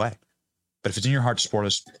watch away. But if it's in your heart to support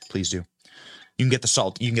us, please do. You can get the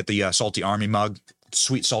salt. You can get the Salty Army mug,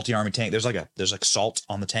 sweet Salty Army tank. There's like salt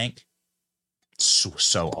on the tank. It's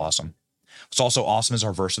so awesome. What's also awesome is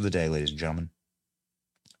our verse of the day, ladies and gentlemen,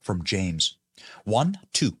 from James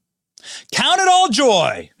 1:2. Count it all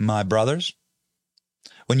joy, my brothers,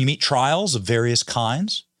 when you meet trials of various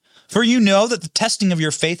kinds, for you know that the testing of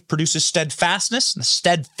your faith produces steadfastness, and the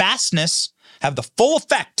steadfastness have the full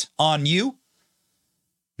effect on you,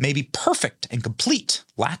 may be perfect and complete,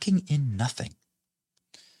 lacking in nothing.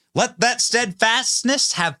 Let that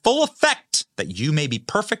steadfastness have full effect, that you may be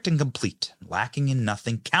perfect and complete, lacking in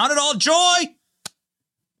nothing. Count it all joy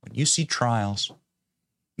when you see trials.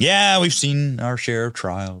 Yeah, we've seen our share of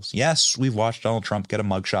trials. Yes, we've watched Donald Trump get a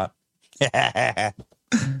mugshot.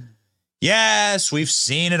 Yes, we've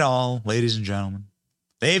seen it all, ladies and gentlemen.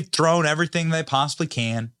 They've thrown everything they possibly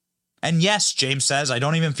can. And yes, James says, I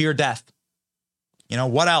don't even fear death. You know,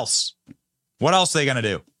 what else? What else are they going to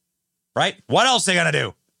do? right? What else are they going to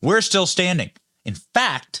do? We're still standing. In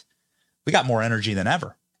fact, we got more energy than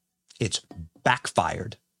ever. It's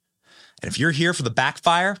backfired. And if you're here for the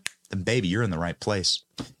backfire, then baby, you're in the right place.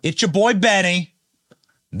 It's your boy, Benny.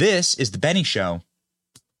 This is The Benny Show.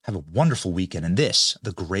 Have a wonderful weekend in this,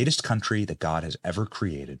 the greatest country that God has ever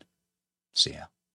created. See ya.